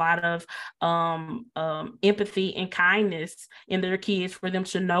foster a lot of empathy and kindness in their kids, for them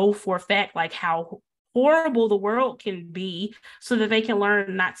to know for a fact like how horrible the world can be, so that they can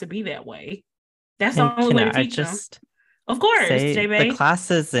learn not to be that way. That's the only way to teach them. Of course, the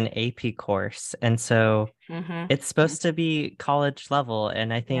class is an AP course, and so it's supposed to be college level.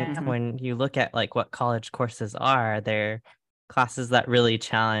 And I think when you look at like what college courses are, they're classes that really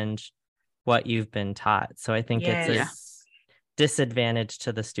challenge what you've been taught. So I think it's a disadvantage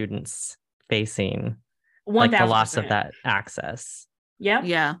to the students facing like the loss of that access.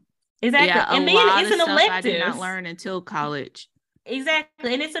 Yeah. Exactly. Yeah, and then it's an elective. I did not learn until college.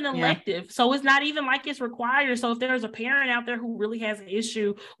 Exactly. And it's an elective. So it's not even like it's required. So if there's a parent out there who really has an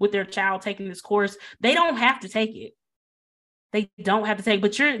issue with their child taking this course, they don't have to take it. They don't have to take,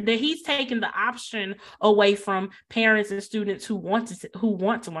 but he's taking the option away from parents and students who want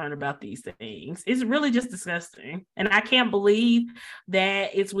to learn about these things. It's really just disgusting. And I can't believe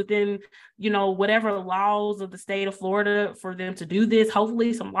that it's within, whatever laws of the state of Florida for them to do this.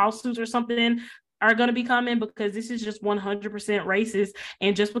 Hopefully some lawsuits or something are going to be coming, because this is just 100% racist.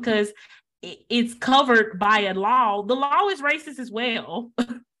 And just because it's covered by a law, the law is racist as well.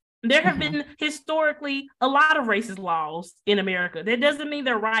 There have been historically a lot of racist laws in America. That doesn't mean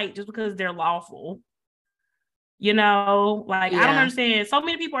they're right just because they're lawful. I don't understand. So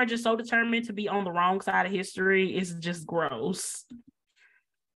many people are just so determined to be on the wrong side of history. It's just gross.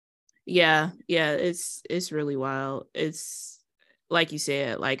 Yeah, it's really wild. It's like you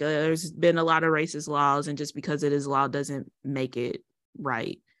said, like there's been a lot of racist laws, and just because it is law doesn't make it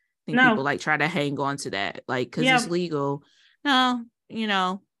right. I think people like try to hang on to that, like, because it's legal. No,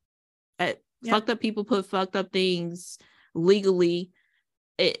 fucked up people put fucked up things legally.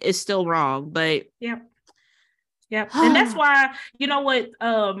 It's still wrong, but and that's why,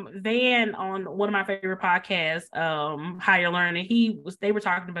 Van, on one of my favorite podcasts, Higher Learning, they were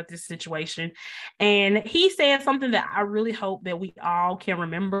talking about this situation, and he said something that I really hope that we all can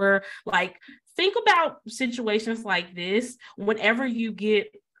remember. Like, think about situations like this whenever you get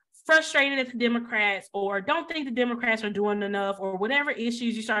frustrated at the Democrats, or don't think the Democrats are doing enough, or whatever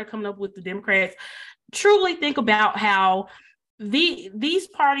issues you start coming up with the Democrats. Truly think about how these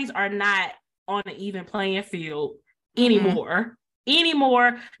parties are not on an even playing field anymore.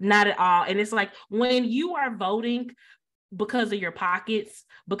 Not at all. And it's like, when you are voting because of your pockets,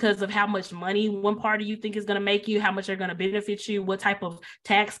 because of how much money one party you think is going to make you, how much they're going to benefit you, what type of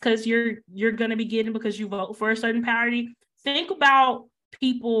tax cuts you're going to be getting because you vote for a certain party, think about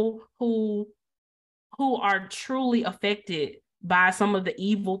people who are truly affected by some of the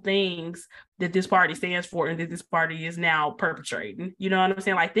evil things that this party stands for and that this party is now perpetrating. You know what I'm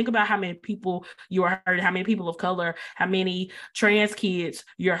saying? Like, think about how many people you are hurting, how many people of color, how many trans kids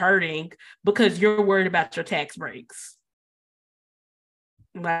you're hurting because you're worried about your tax breaks.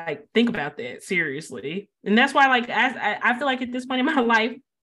 Like, think about that seriously. And that's why, like, I feel like at this point in my life,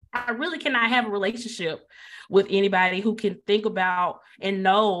 I really cannot have a relationship with anybody who can think about and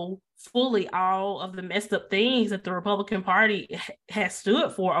know fully all of the messed up things that the Republican Party has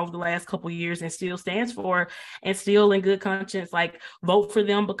stood for over the last couple of years and still stands for, and still in good conscience, like vote for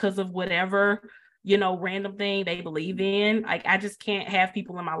them because of whatever, random thing they believe in. Like, I just can't have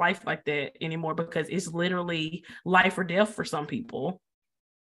people in my life like that anymore, because it's literally life or death for some people.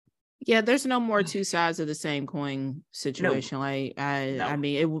 Yeah, there's no more two sides of the same coin situation. No. I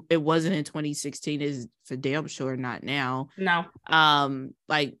mean, it wasn't in 2016. Is for damn sure not now. No.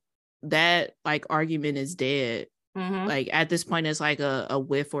 Like that, like argument is dead. Mm-hmm. Like at this point, it's like a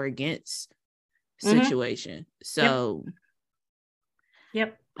with or against situation. So,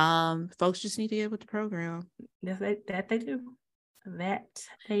 yep. Folks just need to get with the program. That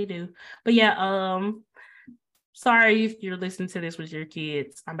they do. But yeah, sorry if you're listening to this with your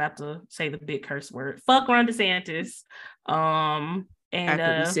kids. I'm about to say the big curse word. Fuck Ron DeSantis. And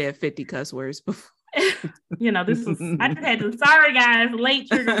after we said 50 cuss words before. This is, I just had to, sorry guys, late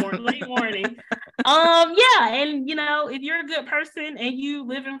warning. Yeah, and if you're a good person and you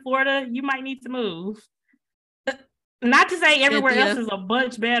live in Florida, you might need to move. Not to say everywhere else is a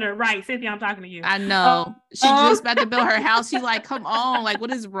bunch better. Right, Cynthia, I'm talking to you. I know. She just about to build her house. She's like, come on, like,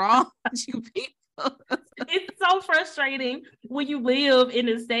 what is wrong with you people? It's so frustrating when you live in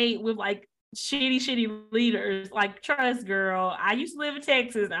a state with like shitty leaders. Like, trust, girl. I used to live in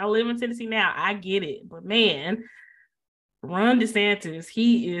Texas. I live in Tennessee now. I get it. But man, Ron DeSantis,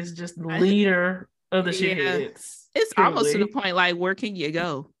 he is just the leader of the shitheads. It's truly. Almost to the point, like, where can you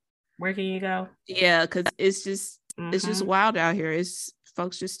go? Where can you go? Yeah, because it's just wild out here. It's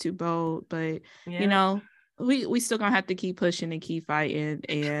folks just too bold. But we still gonna have to keep pushing and keep fighting,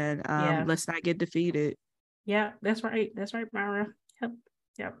 and let's not get defeated. Yeah, that's right, Myra.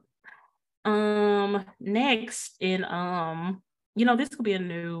 Yep. Next in this could be a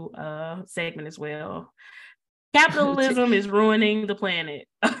new segment as well. Capitalism is ruining the planet.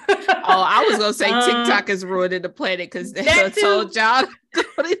 I was gonna say TikTok is ruining the planet because they told y'all to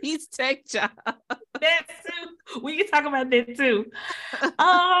go to these tech jobs. That too. We can talk about that too.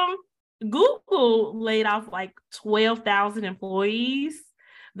 Google laid off like 12,000 employees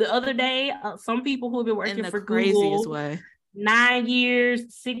the other day. Some people who have been working for Google way. 9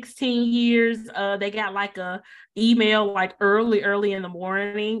 years, 16 years, they got like a email like early in the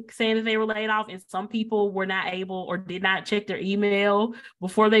morning saying that they were laid off, and some people were not able or did not check their email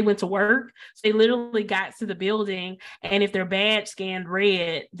before they went to work. So they literally got to the building, and if their badge scanned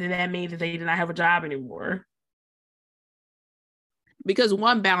red, then that means that they did not have a job anymore. Because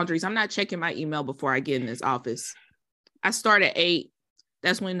boundaries, I'm not checking my email before I get in this office. I start at 8.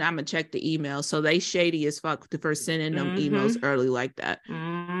 That's when I'm gonna check the email. So they shady as fuck for sending them emails early like that.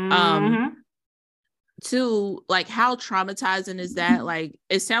 Two, like, how traumatizing is that? Like,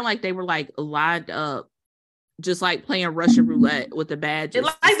 it sounded like they were like lined up, just like playing Russian roulette with the badges.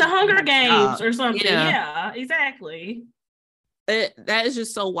 It's like the Hunger Games or something. Yeah, exactly. That is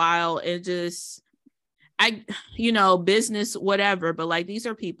just so wild. It just, business, whatever, but like, these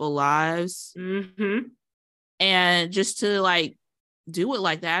are people's lives. And just to like do it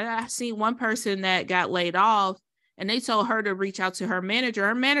like that. I seen one person that got laid off and they told her to reach out to her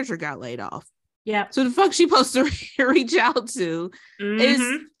manager got laid off. Yeah. So the fuck she supposed to reach out to?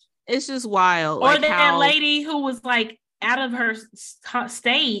 It's just wild. Or like that lady who was like out of her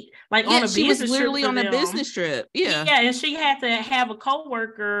state, like on a business trip. She was literally on a business trip. Yeah. Yeah, and she had to have a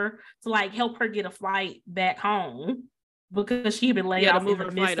coworker to like help her get a flight back home because she had been laid off in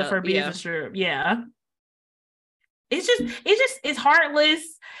the midst of her business trip. Yeah. It's heartless.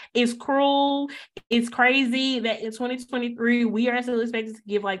 It's cruel. It's crazy that in 2023, we are still expected to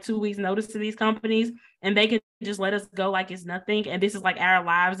give like 2 weeks notice to these companies and they can just let us go like it's nothing. And this is like our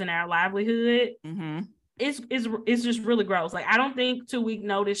lives and our livelihood. It's just really gross. Like, I don't think 2 week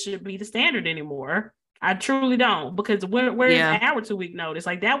notice should be the standard anymore. I truly don't, because where is our 2 week notice?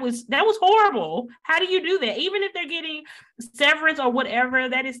 Like, that was horrible. How do you do that? Even if they're getting severance or whatever,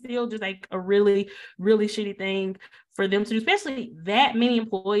 that is still just like a really, really shitty thing for them to do, especially that many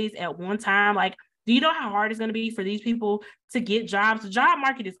employees at one time. Like, do you know how hard it's going to be for these people to get jobs? The job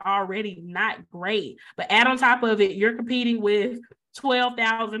market is already not great, but add on top of it, you're competing with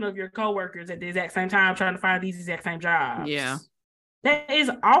 12,000 of your coworkers at the exact same time trying to find these exact same jobs. Yeah. That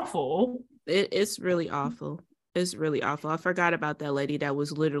is awful. It's really awful. It's really awful. I forgot about that lady that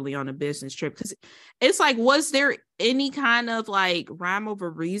was literally on a business trip, because it's like, was there any kind of like rhyme or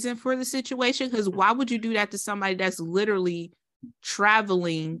reason for the situation? Because why would you do that to somebody that's literally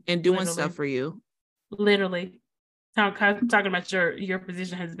traveling and doing stuff for you? Literally. Talking about your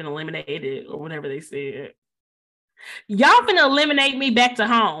position has been eliminated or whatever they said. Y'all finna eliminate me back to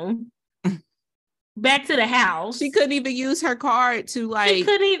home. back to the house. She couldn't even use her card to like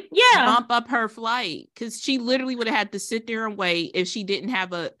bump up her flight, because she literally would have had to sit there and wait if she didn't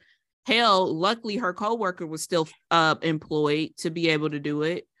have a hell. Luckily, her coworker was still employed to be able to do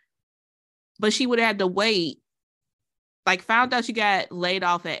it, but she would have had to wait. Like, found out she got laid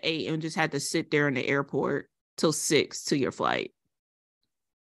off at 8 and just had to sit there in the airport till 6 to your flight.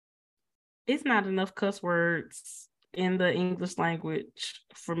 It's not enough cuss words in the English language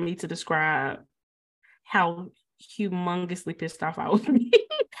for me to describe how humongously pissed off I would be.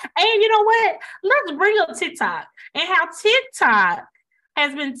 And you know what? Let's bring up TikTok and how TikTok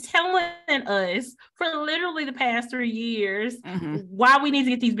has been telling us for literally the past 3 years why we need to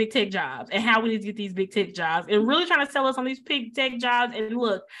get these big tech jobs and how we need to get these big tech jobs, and really trying to sell us on these big tech jobs. And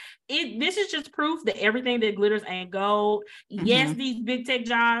look, this is just proof that everything that glitters ain't gold. Yes, these big tech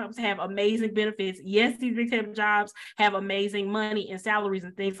jobs have amazing benefits. Yes, these big tech jobs have amazing money and salaries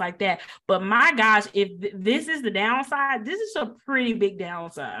and things like that. But my gosh, if this is the downside, this is a pretty big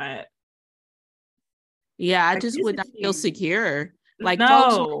downside. Yeah, I just would not feel secure. Like,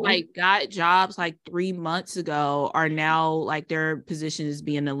 folks who like got jobs like 3 months ago are now like their position is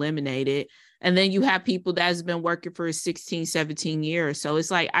being eliminated. And then you have people that's been working for 16, 17 years. So it's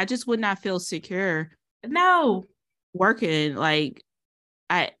like, I just would not feel secure. No. Working. Like,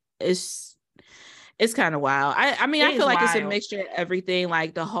 it's kind of wild. I mean, I feel like it's a mixture of everything.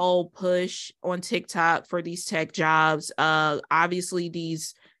 Like the whole push on TikTok for these tech jobs. Obviously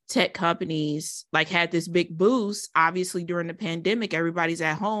these tech companies like had this big boost. Obviously during the pandemic, everybody's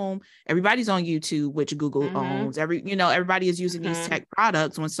at home, everybody's on YouTube, which Google owns. Everybody is using these tech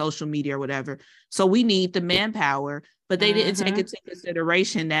products on social media or whatever. So we need the manpower, but they didn't take into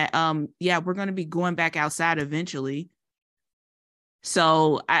consideration that we're going to be going back outside eventually.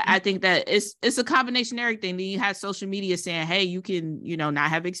 So I think that it's a combinationary thing. Then you have social media saying, hey, you can, not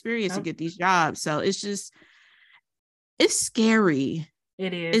have experience to get these jobs. So it's scary.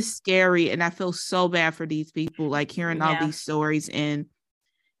 It is. It's scary. And I feel so bad for these people, like hearing all these stories, and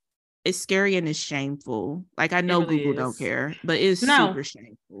it's scary and it's shameful. Like, I know really Google don't care, but it's super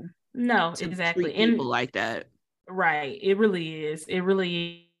shameful. No, exactly. Treat people like that. Right. It really is. It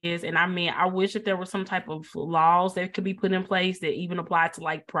really is. And I mean, I wish that there was some type of laws that could be put in place that even apply to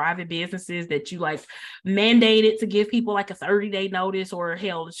like private businesses, that you like mandated to give people like a 30-day notice, or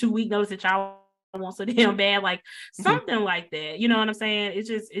hell, a 2-week notice that y'all want so damn bad, like something like that. You know what I'm saying?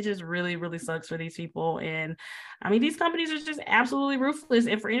 It just really, really sucks for these people. And I mean, these companies are just absolutely ruthless.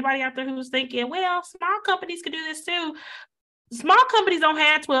 And for anybody out there who's thinking, well, small companies could do this too. Small companies don't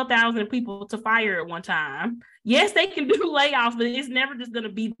have 12,000 people to fire at one time. Yes, they can do layoffs, but it's never just going to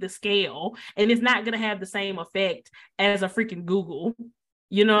be the scale, and it's not going to have the same effect as a freaking Google.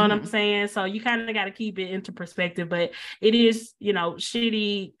 You know what I'm saying? So you kind of got to keep it into perspective, but it is,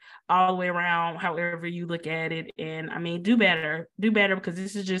 shitty all the way around, however you look at it. And I mean, do better, because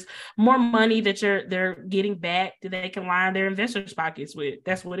this is just more money that they're getting back that they can line their investors' pockets with.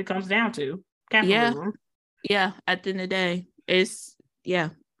 That's what it comes down to. Capitalism. Yeah. At the end of the day, it's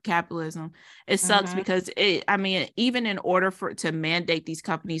capitalism. It sucks because even in order to mandate these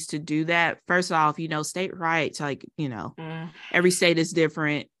companies to do that, first off, state rights, like, every state is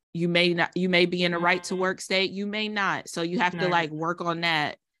different. You may be in a right to work state, you may not. So you have to like work on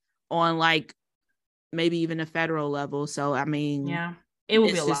that on like maybe even a federal level. So I mean, it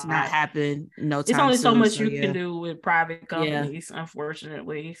will be a lot. Not happen. No time. It's only so much you can do with private companies,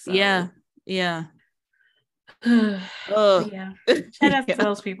 unfortunately. So. Yeah. Shout out to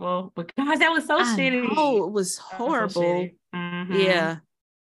those people, but guys, that was so shitty. Oh, it was horrible. Yeah.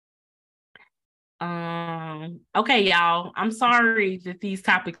 Okay, y'all, I'm sorry that these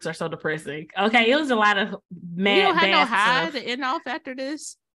topics are so depressing. Okay, it was a lot of mad. You don't have no high to end off after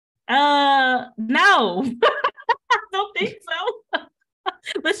this? No. I don't think so.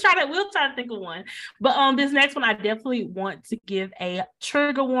 We'll try to think of one. But this next one, I definitely want to give a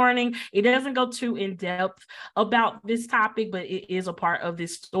trigger warning. It doesn't go too in depth about this topic, but it is a part of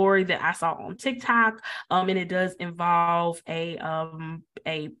this story that I saw on TikTok. And it does involve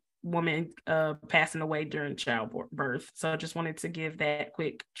a woman passing away during childbirth. So I just wanted to give that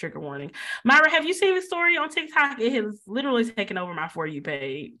quick trigger warning. Myra, have you seen the story on TikTok? It has literally taken over my For You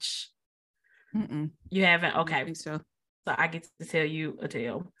page. You haven't? Okay. I think so. So I get to tell you a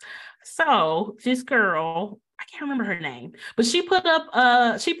tale. So this girl, I can't remember her name, but she put up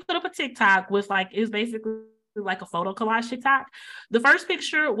a TikTok with it was basically like a photo collage TikTok. The first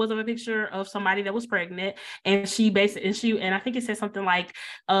picture was of a picture of somebody that was pregnant, and I think it said something like,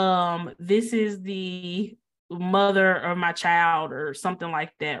 this is the mother of my child or something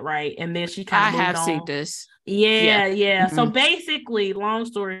like that, right? And then she kind of moved on. Seen this. Yeah. Mm-hmm. So basically, long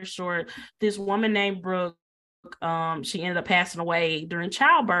story short, this woman named Brooke, she ended up passing away during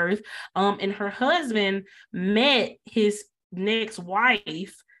childbirth. And her husband met his next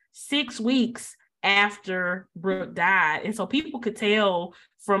wife 6 weeks after Brooke died. And so people could tell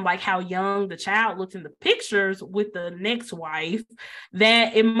from like how young the child looked in the pictures with the next wife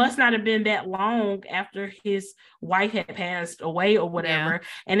that it must not have been that long after his wife had passed away or whatever. Yeah.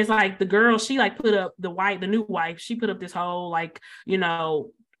 And it's like the girl, she like put up the new wife, she put up this whole like, you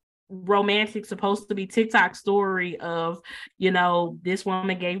know, romantic supposed to be TikTok story of, you know, this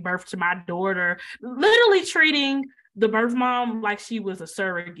woman gave birth to my daughter, literally treating the birth mom like she was a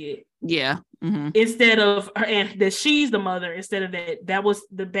surrogate. Yeah. Mm-hmm. Instead of her, and that she's the mother, instead of that was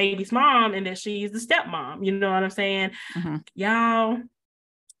the baby's mom and that she's the stepmom. You know what I'm saying? Mm-hmm. Y'all,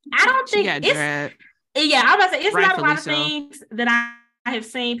 I don't think it's dragged. Yeah, I'm about to say it's not a lot of things that I have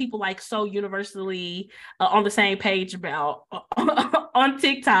seen people like so universally on the same page about on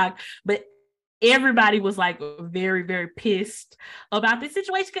TikTok, but everybody was like very, very pissed about this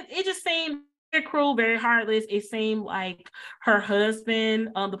situation because it just seemed very cruel, very heartless. It seemed like her husband,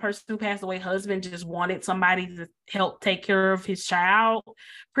 the person who passed away husband, just wanted somebody to help take care of his child,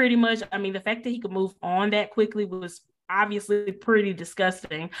 pretty much. I mean, the fact that he could move on that quickly was obviously pretty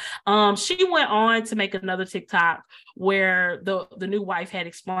disgusting. She went on to make another TikTok where the new wife had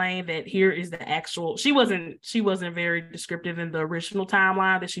explained that here is the actual, she wasn't very descriptive in the original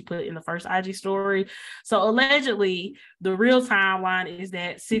timeline that she put in the first IG story. So allegedly the real timeline is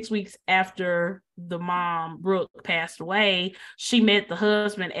that 6 weeks after the mom, Brooke, passed away, she met the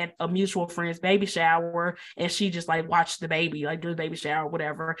husband at a mutual friend's baby shower, and she just like watched the baby, like do the baby shower,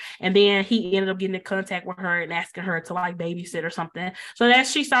 whatever. And then he ended up getting in contact with her and asking her to like babysit or something. So that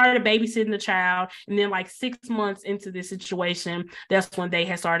she started babysitting the child. And then like 6 months into this situation, that's when they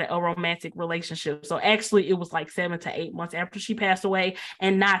had started a romantic relationship. So actually it was like 7 to 8 months after she passed away,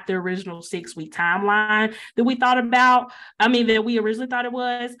 and not the original 6-week timeline that we thought about. I mean, that we originally thought it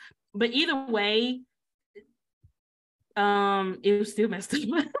was. But either way, it was still messed up.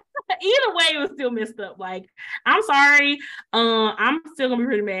 Either way, it was still messed up. Like, I'm sorry. I'm still gonna be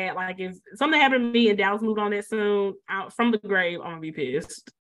pretty mad. Like, if something happened to me and Dallas moved on that soon, out from the grave, I'm gonna be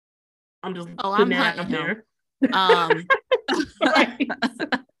pissed. I'm just putting that out there. I'm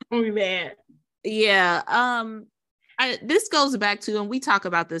gonna be mad. Yeah. This goes back to, and we talk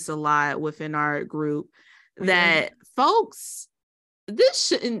about this a lot within our group, that folks, this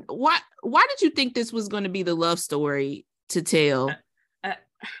shouldn't. Why did you think this was going to be the love story to tell?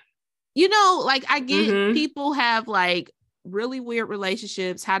 You know, like, I get people have like really weird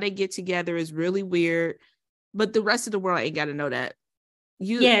relationships. How they get together is really weird, but the rest of the world ain't got to know that.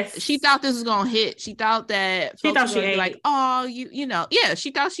 She thought this was gonna hit. She thought that she thought she ate. Like, oh, you know, yeah,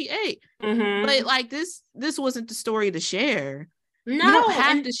 she thought she ate. But like this wasn't the story to share. No, you don't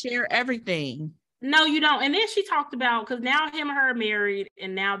have to share everything. No, you don't. And then she talked about, because now him and her are married,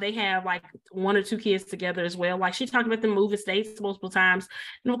 and now they have like 1 or 2 kids together as well. Like, she talked about them moving states multiple times.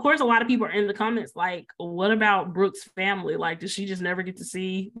 And of course, a lot of people are in the comments like, what about Brooke's family? Like, did they just never get to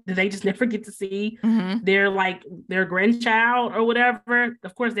see their grandchild or whatever?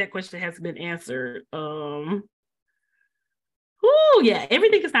 Of course, that question has been answered. Everything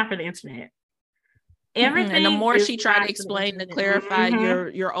is not for the internet. Everything. And the more she tried to explain to clarify,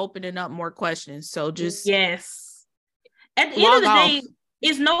 you're opening up more questions. So just at the end of the day,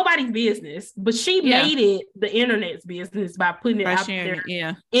 it's nobody's business, but she made it the internet's business by putting it out there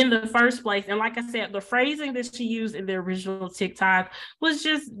in the first place. And like I said, the phrasing that she used in the original TikTok was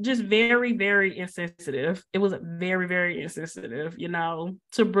just very, very insensitive. It was very, very insensitive, you know,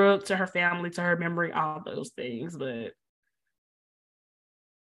 to Brooke, to her family, to her memory, all those things. But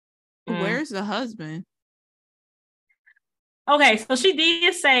where's the husband? Okay, so she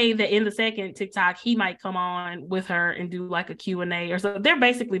did say that in the second TikTok, he might come on with her and do like a Q&A or so. They're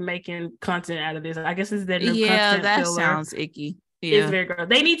basically making content out of this. I guess it's their new content that filler. Sounds icky. Yeah. It's very gross.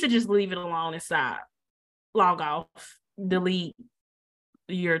 They need to just leave it alone and stop. Log off. Delete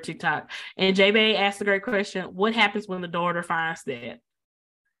your TikTok. And J-Bay asked a great question. What happens when the daughter finds that?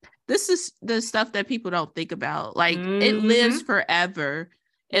 This is the stuff that people don't think about. Like, it lives forever.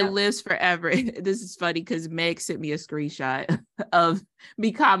 It lives forever. This is funny because Meg sent me a screenshot of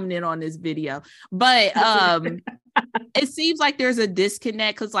me commenting on this video. But it seems like there's a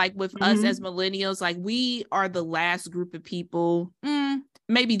disconnect because, like, with us as millennials, like, we are the last group of people,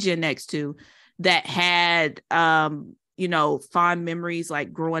 maybe Gen X too, that had, fond memories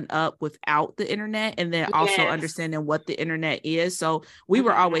like growing up without the internet, and then also understanding what the internet is. So we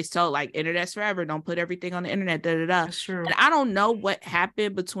were always told like internet's forever, don't put everything on the internet, That's true. And I don't know what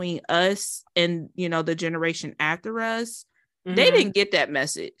happened between us and the generation after us. They didn't get that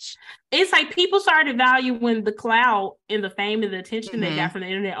message. It's like people started valuing the clout and the fame and the attention they got from the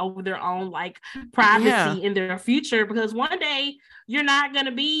internet over their own like privacy in their future, because one day you're not going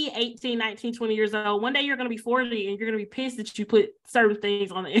to be 18, 19, 20 years old. One day you're going to be 40 and you're going to be pissed that you put certain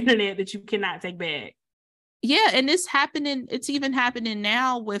things on the internet that you cannot take back. Yeah, and it's even happening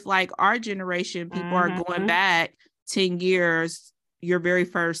now with like our generation. People are going back 10 years, your very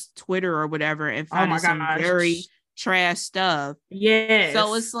first Twitter or whatever, and finding some very trash stuff. Yeah.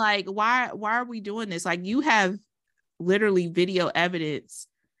 So it's like, why are we doing this? Like, you have literally video evidence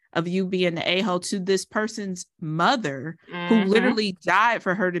of you being the a-hole to this person's mother who literally died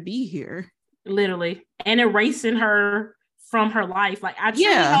for her to be here. Literally. And erasing her from her life. Like, I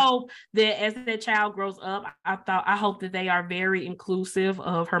truly hope that as that child grows up, I hope that they are very inclusive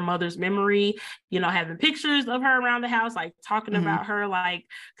of her mother's memory, having pictures of her around the house, like talking about her, like,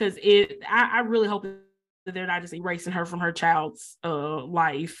 because I really hope that they're not just erasing her from her child's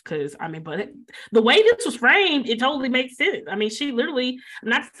life, because but the way this was framed, it totally makes sense. I mean, she literally,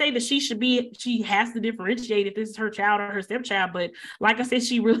 not to say that she has to differentiate if this is her child or her stepchild, but like I said,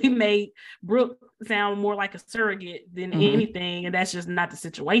 she really made Brooke sound more like a surrogate than anything, and that's just not the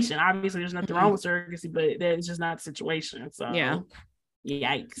situation. Obviously there's nothing wrong with surrogacy, but that's just not the situation. So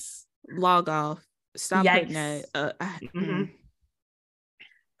yikes. Log off. Stop putting that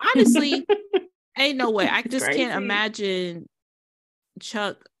honestly. Ain't no way. I just can't imagine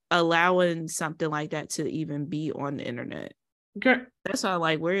Chuck allowing something like that to even be on the internet. Girl, that's why,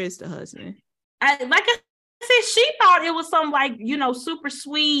 like, where is the husband? Like I said, she thought it was some like super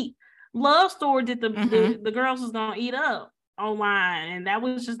sweet love story that the girls was gonna eat up online, and that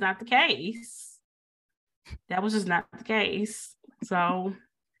was just not the case. So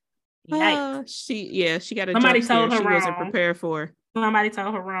she got a somebody told her she wrong. Wasn't prepared for. Somebody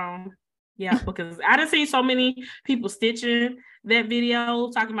told her wrong. Yeah, because I done seen so many people stitching that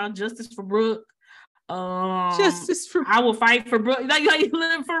video talking about justice for Brooke. Justice for I will fight for Brooke. Like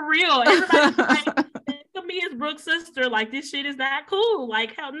for real. Everybody's like, to me, it's Brooke's sister. Like, this shit is not cool.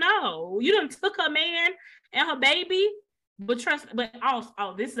 Like, hell no. You done took her man and her baby. But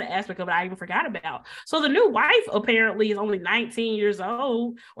also, this is an aspect of it I even forgot about. So the new wife apparently is only 19 years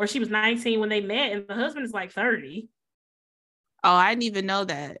old, or she was 19 when they met, and the husband is like 30. Oh, I didn't even know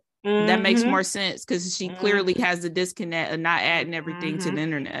that. That makes more sense, because she clearly has the disconnect of not adding everything to the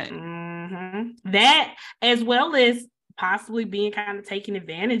internet. That, as well as possibly being kind of taken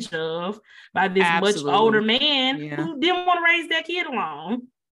advantage of by this much older man who didn't want to raise that kid alone.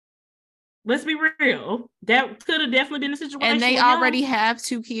 Let's be real. That could have definitely been a situation. And they already have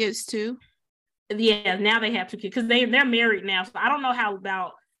 2 kids too. Yeah, now they have 2 kids because they're married now. So I don't know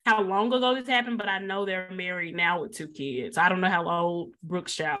how long ago this happened, but I know they're married now with 2 kids. I don't know how old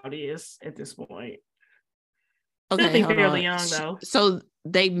Brooke's child is at this point. Okay, I think fairly young though. So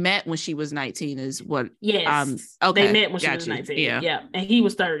they met when she was 19 is what? Yes. Okay. They met when she was 19. Yeah. And he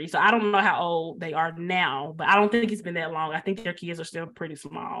was 30. So I don't know how old they are now, but I don't think it's been that long. I think their kids are still pretty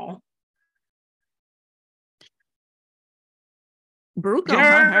small. Brooke gonna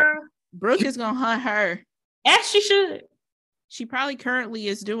hunt her. Brooke is gonna hunt her. As she should. She probably currently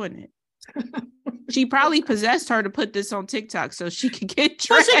is doing it. She probably possessed her to put this on TikTok so she could get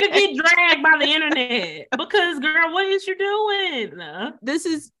dragged. So she could get dragged by the internet. Because, girl, what is you doing? This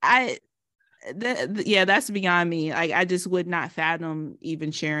is that's beyond me. Like, I just would not fathom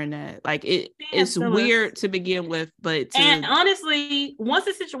even sharing that. Like, it's weird to begin with, and honestly, once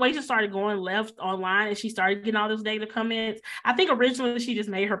the situation started going left online and she started getting all those negative comments, I think originally she just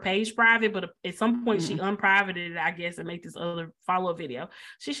made her page private, but at some point she unprivated it, I guess, and made this other follow-up video.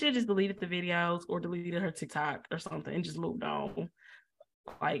 She should have just deleted the videos or deleted her TikTok or something and just moved on.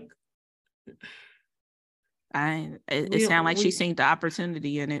 Like, it sounds like she seen the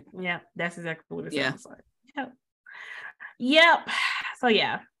opportunity in it. Yeah, that's exactly what it sounds like. Yep. So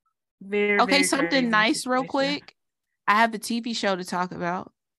yeah. Very something nice real quick. I have a TV show to talk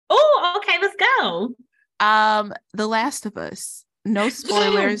about. Oh, okay, let's go. The Last of Us. No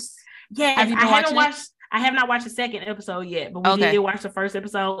spoilers. Yes, I have not watched the second episode yet, but we did watch the first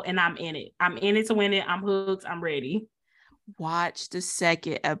episode, and I'm in it. I'm in it to win it. I'm hooked. I'm ready. Watch the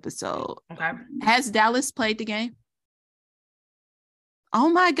second episode. Okay. Has Dallas played the game? Oh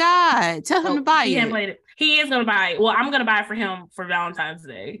my God. Tell him to buy it. He hasn't played it. He is going to buy it. Well, I'm going to buy it for him for Valentine's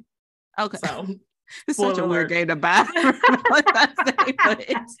Day. Okay. So it's such a weird game to buy for Valentine's Day, but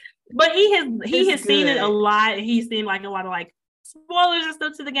But he has seen it a lot, and he's seen like a lot of like spoilers and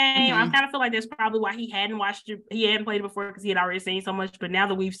stuff to the game. I kind of feel like that's probably why he hadn't watched it. He hadn't played it before because he had already seen so much. But now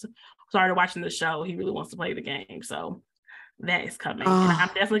that we've started watching the show, he really wants to play the game. So that is coming, and I'm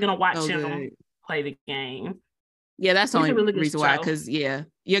definitely gonna watch him play the game. Yeah, that's the only really reason why. Because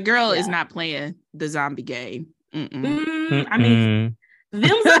your girl is not playing the zombie game. I mean,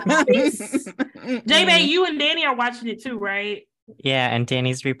 them zombies. J-Bay, you and Danny are watching it too, right? Yeah, and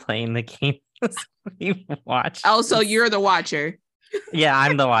Danny's replaying the game we watched. Oh, so you're the watcher. Yeah,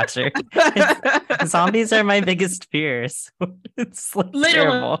 I'm the watcher. Zombies are my biggest fears. It's like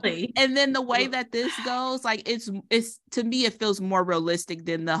literally terrible. And then the way that this goes, like it's to me, it feels more realistic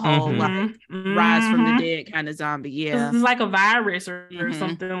than the whole like rise from the dead kind of zombie. Yeah, it's like a virus or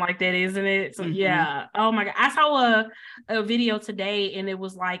something like that, isn't it? So yeah. Oh my god, I saw a video today, and it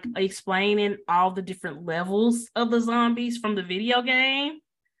was like explaining all the different levels of the zombies from the video game.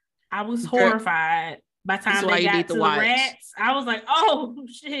 I was horrified. By the time they got to the rats, I was like, oh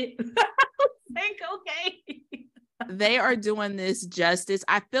shit. Okay. They are doing this justice.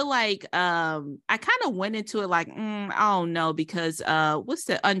 I feel like I kind of went into it like, I don't know, because what's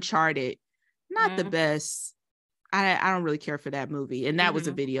the Uncharted? Not the best. I don't really care for that movie. And that was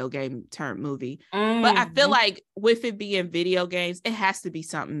a video game turned movie. But I feel like with it being video games, it has to be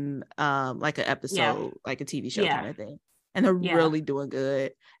something like an episode, like a TV show kind of thing. And they're really doing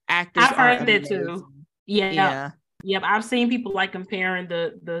good. Actors I've heard that too. Yeah. Yep. I've seen people like comparing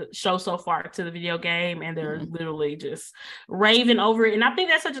the show so far to the video game, and they're literally just raving over it. And I think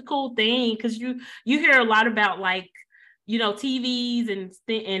that's such a cool thing, because you hear a lot about like, you know, TVs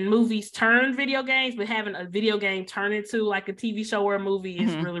and movies turn video games, but having a video game turn into like a TV show or a movie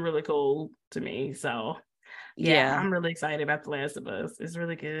is really, really cool to me. So yeah, I'm really excited about The Last of Us. It's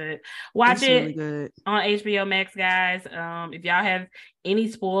really good. Watch it really good on HBO Max, guys. If y'all have any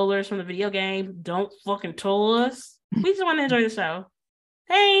spoilers from the video game, don't fucking tell us. We just want to enjoy the show.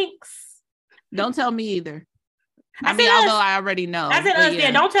 Thanks. Don't tell me either. I mean, although I already know. I said us.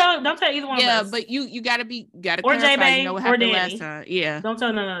 Yeah, don't tell either one of us. Yeah, but you gotta or clarify. J-Bay, you know what happened Danny. last time. Yeah. Don't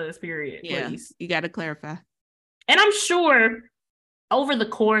tell none of this, period. Yeah. Please. You gotta clarify. And I'm sure over the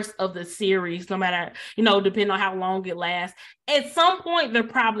course of the series, no matter, you know, depending on how long it lasts, at some point they're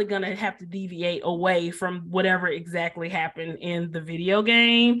probably going to have to deviate away from whatever exactly happened in the video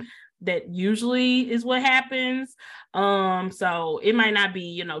game. That usually is what happens. So it might not be,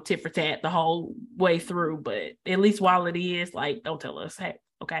 you know, tit for tat the whole way through, but at least while it is, like, don't tell us. Hey,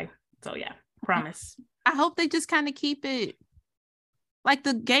 okay. So yeah, promise. I hope they just kind of keep it like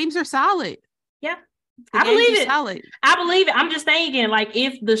the games are solid. Yeah. I believe it. Solid. I believe it. I'm just thinking, like,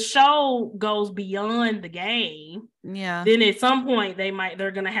 if the show goes beyond the game, then at some point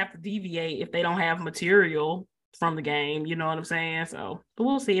they're gonna have to deviate if they don't have material from the game. You know what I'm saying? So, but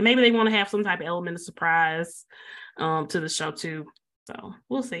we'll see. Maybe they want to have some type of element of surprise to the show too. So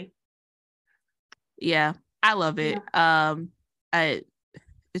we'll see. Yeah, I love it. Yeah.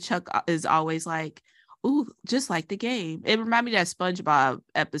 Chuck is always like, "Ooh, just like the game." It reminded me of that SpongeBob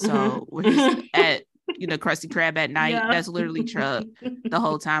episode where he's at, you know, Krusty Krab at night. Yeah. That's literally Chuck the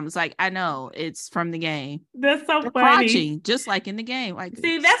whole time. It's like, I know it's from the game. That's so funny. Crouching, just like in the game. Like,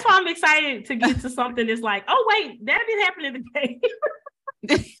 see, that's why I'm excited to get to something that's like, oh wait, that didn't happen in the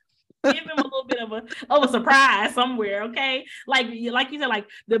game. Give him a little bit of a surprise somewhere, okay? Like you said, like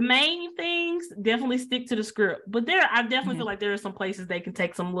the main things definitely stick to the script, but I definitely feel like there are some places they can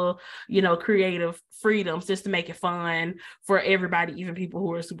take some little, you know, creative freedoms just to make it fun for everybody, even people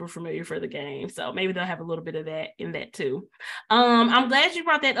who are super familiar for the game. So maybe they'll have a little bit of that in that too. I'm glad you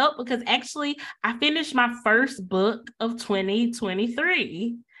brought that up, because actually I finished my first book of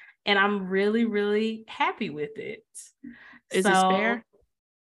 2023, and I'm really, really happy with it. Is it Spare?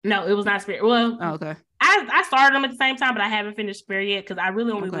 No, it was not Spare. Well, okay. I started them at the same time, but I haven't finished Spare yet, because I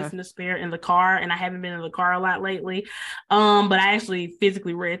really only listen to Spare in the car, and I haven't been in the car a lot lately. But I actually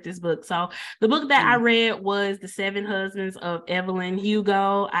physically read this book. So the book that I read was The Seven Husbands of Evelyn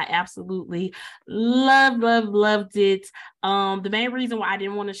Hugo. I absolutely loved it. The main reason why I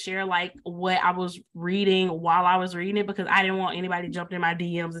didn't want to share like what I was reading while I was reading it, because I didn't want anybody to jump in my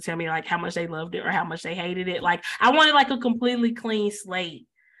DMs and tell me like how much they loved it or how much they hated it. Like I wanted like a completely clean slate,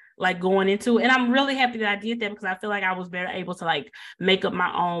 like going into it. And I'm really happy that I did that, because I feel like I was better able to like make up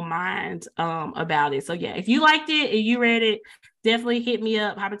my own mind about it. So yeah, if you liked it and you read it, definitely hit me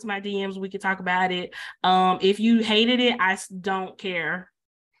up, hop into my DMs, we can talk about it. If you hated it, I don't care.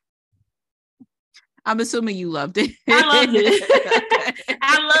 I'm assuming you loved it. I loved it.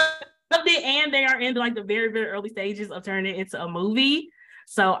 I loved it, and they are in like the very, very early stages of turning it into a movie.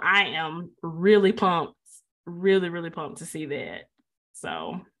 So I am really pumped, really, really pumped to see that.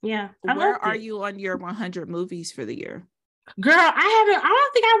 So yeah. Where are you on your 100 movies for the year? Girl,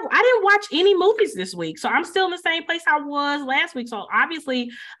 I didn't watch any movies this week. So I'm still in the same place I was last week. So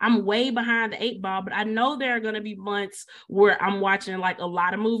obviously I'm way behind the 8 ball, but I know there are going to be months where I'm watching like a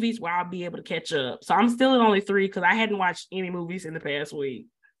lot of movies where I'll be able to catch up. So I'm still at only 3 because I hadn't watched any movies in the past week.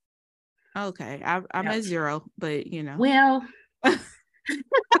 Okay. I'm at 0, but Well,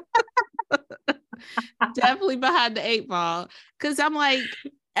 definitely behind the 8 ball. Cause I'm like,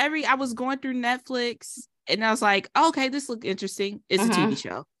 I was going through Netflix and I was like, okay, this looks interesting. It's a TV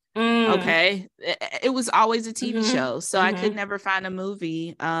show. Okay. It was always a TV show. So I could never find a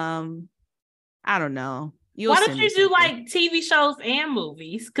movie. I don't know. Why don't you do like TV shows and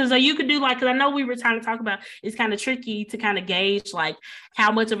movies? Because you could do because I know we were trying to talk about it's kind of tricky to kind of gauge like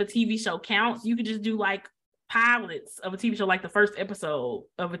how much of a TV show counts. You could just do like pilots of a TV show, like the first episode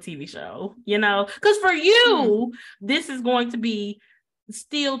of a TV show, because for you, this is going to be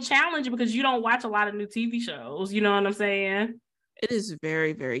still challenging because you don't watch a lot of new TV shows. You know what I'm saying? It is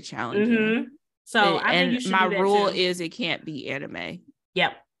very, very challenging. So I think you should. My rule is it can't be anime.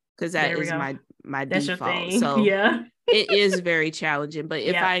 Yep. Because that is my That's default. Your thing. So yeah, it is very challenging. But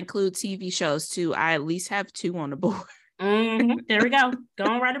if I include TV shows too, I at least have 2 on the board. There we go. Go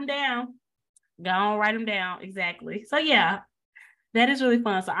and write them down. Exactly. So yeah, that is really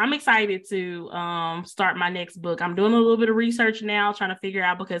fun. So I'm excited to start my next book. I'm doing a little bit of research now, trying to figure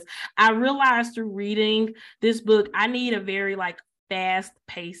out, because I realized through reading this book, I need a very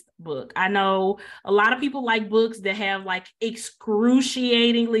fast-paced book. I know a lot of people like books that have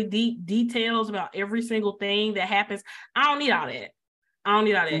excruciatingly deep details about every single thing that happens. I don't need all that.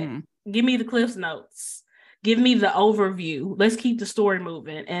 Give me the Cliff's Notes. Give me the overview. Let's keep the story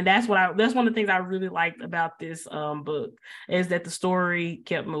moving. And that's one of the things I really liked about this book, is that the story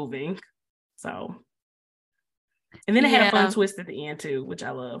kept moving. So, and then it had a fun twist at the end too, which I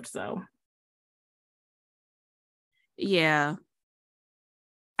loved. So yeah,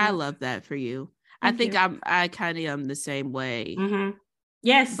 I love that for you. I think I kind of am the same way.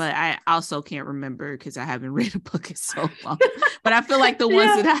 Yes. But I also can't remember because I haven't read a book in so long. But I feel like the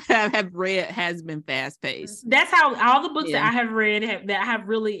ones that I have read has been fast paced. That's how all the books that I have read that I have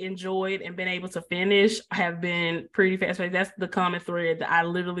really enjoyed and been able to finish have been pretty fast paced. That's the common thread that I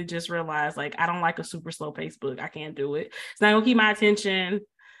literally just realized. I don't like a super slow paced book. I can't do it. It's not gonna keep my attention.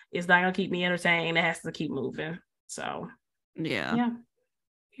 It's not gonna keep me entertained. It has to keep moving. So yeah.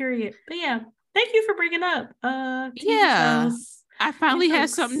 Period. But yeah, thank you for bringing up TV shows. I finally had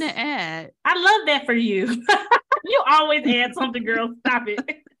something to add. I love that for you. You always add something, girl. Stop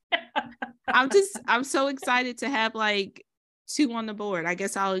it. I'm so excited to have 2 on the board. I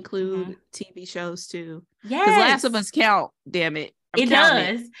guess I'll include TV shows too. Yes. Because Last of Us count, damn it. It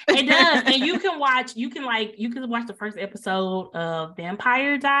does. And you can watch the first episode of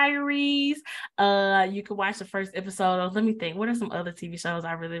Vampire Diaries. You can watch the first episode of, let me think, what are some other TV shows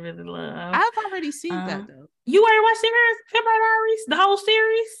I really, really love? I've already seen that though. You already watched Vampire Diaries? The whole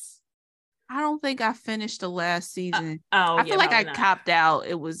series? I don't think I finished the last season. I feel like I copped out.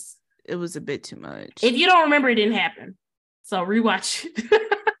 It was a bit too much. If you don't remember, it didn't happen. So rewatch it.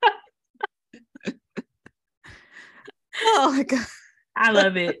 Oh my God. I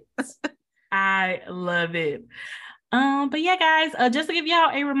love it. But yeah, guys, just to give y'all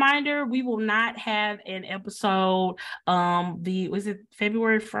a reminder, we will not have an episode. Was it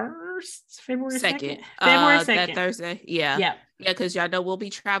February 1st? February 2nd? February 2nd. That Thursday. Yeah, because y'all know we'll be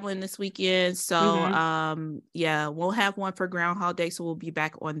traveling this weekend. So we'll have one for Groundhog Day. So we'll be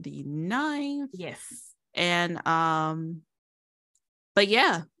back on the 9th. Yes. And but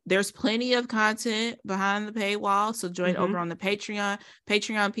yeah, there's plenty of content behind the paywall. So join over on the Patreon.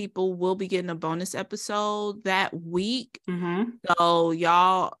 Patreon people will be getting a bonus episode that week. So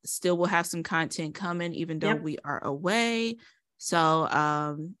y'all still will have some content coming, even though we are away.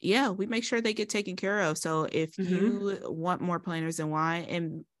 So we make sure they get taken care of. So if you want more Planners and Wine,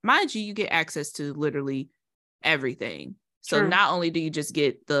 and mind you, you get access to literally everything. So not only do you just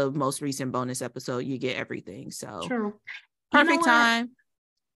get the most recent bonus episode, you get everything. So perfect time.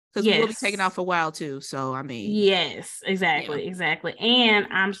 Because we'll be taking off a while too. So I mean, yes, exactly. And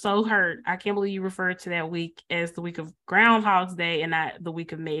I'm so hurt. I can't believe you referred to that week as the week of Groundhog's Day and not the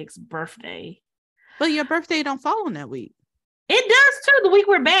week of Meg's birthday. But your birthday don't fall on that week. It does too. The week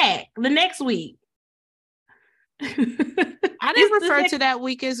we're back, the next week. I didn't refer to that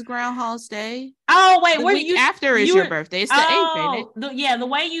week as Groundhog's Day. Oh wait, the week after is your birthday. It's the 8th, ain't it?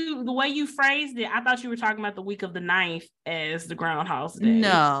 The way you phrased it, I thought you were talking about the week of the 9th as the Groundhog's Day.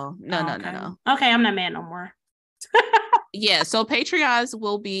 No. Okay, I'm not mad no more. Yeah, so Patreons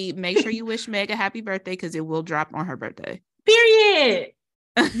will be, make sure you wish Meg a happy birthday because it will drop on her birthday. Period.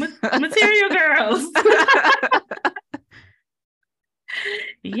 Material girls.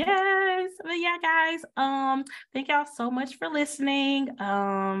 Yes. But yeah, guys. Thank y'all so much for listening.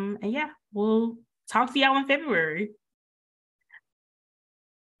 And yeah, we'll talk to y'all in February.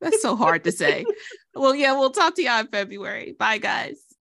 That's so hard to say. Well, yeah, we'll talk to y'all in February. Bye, guys.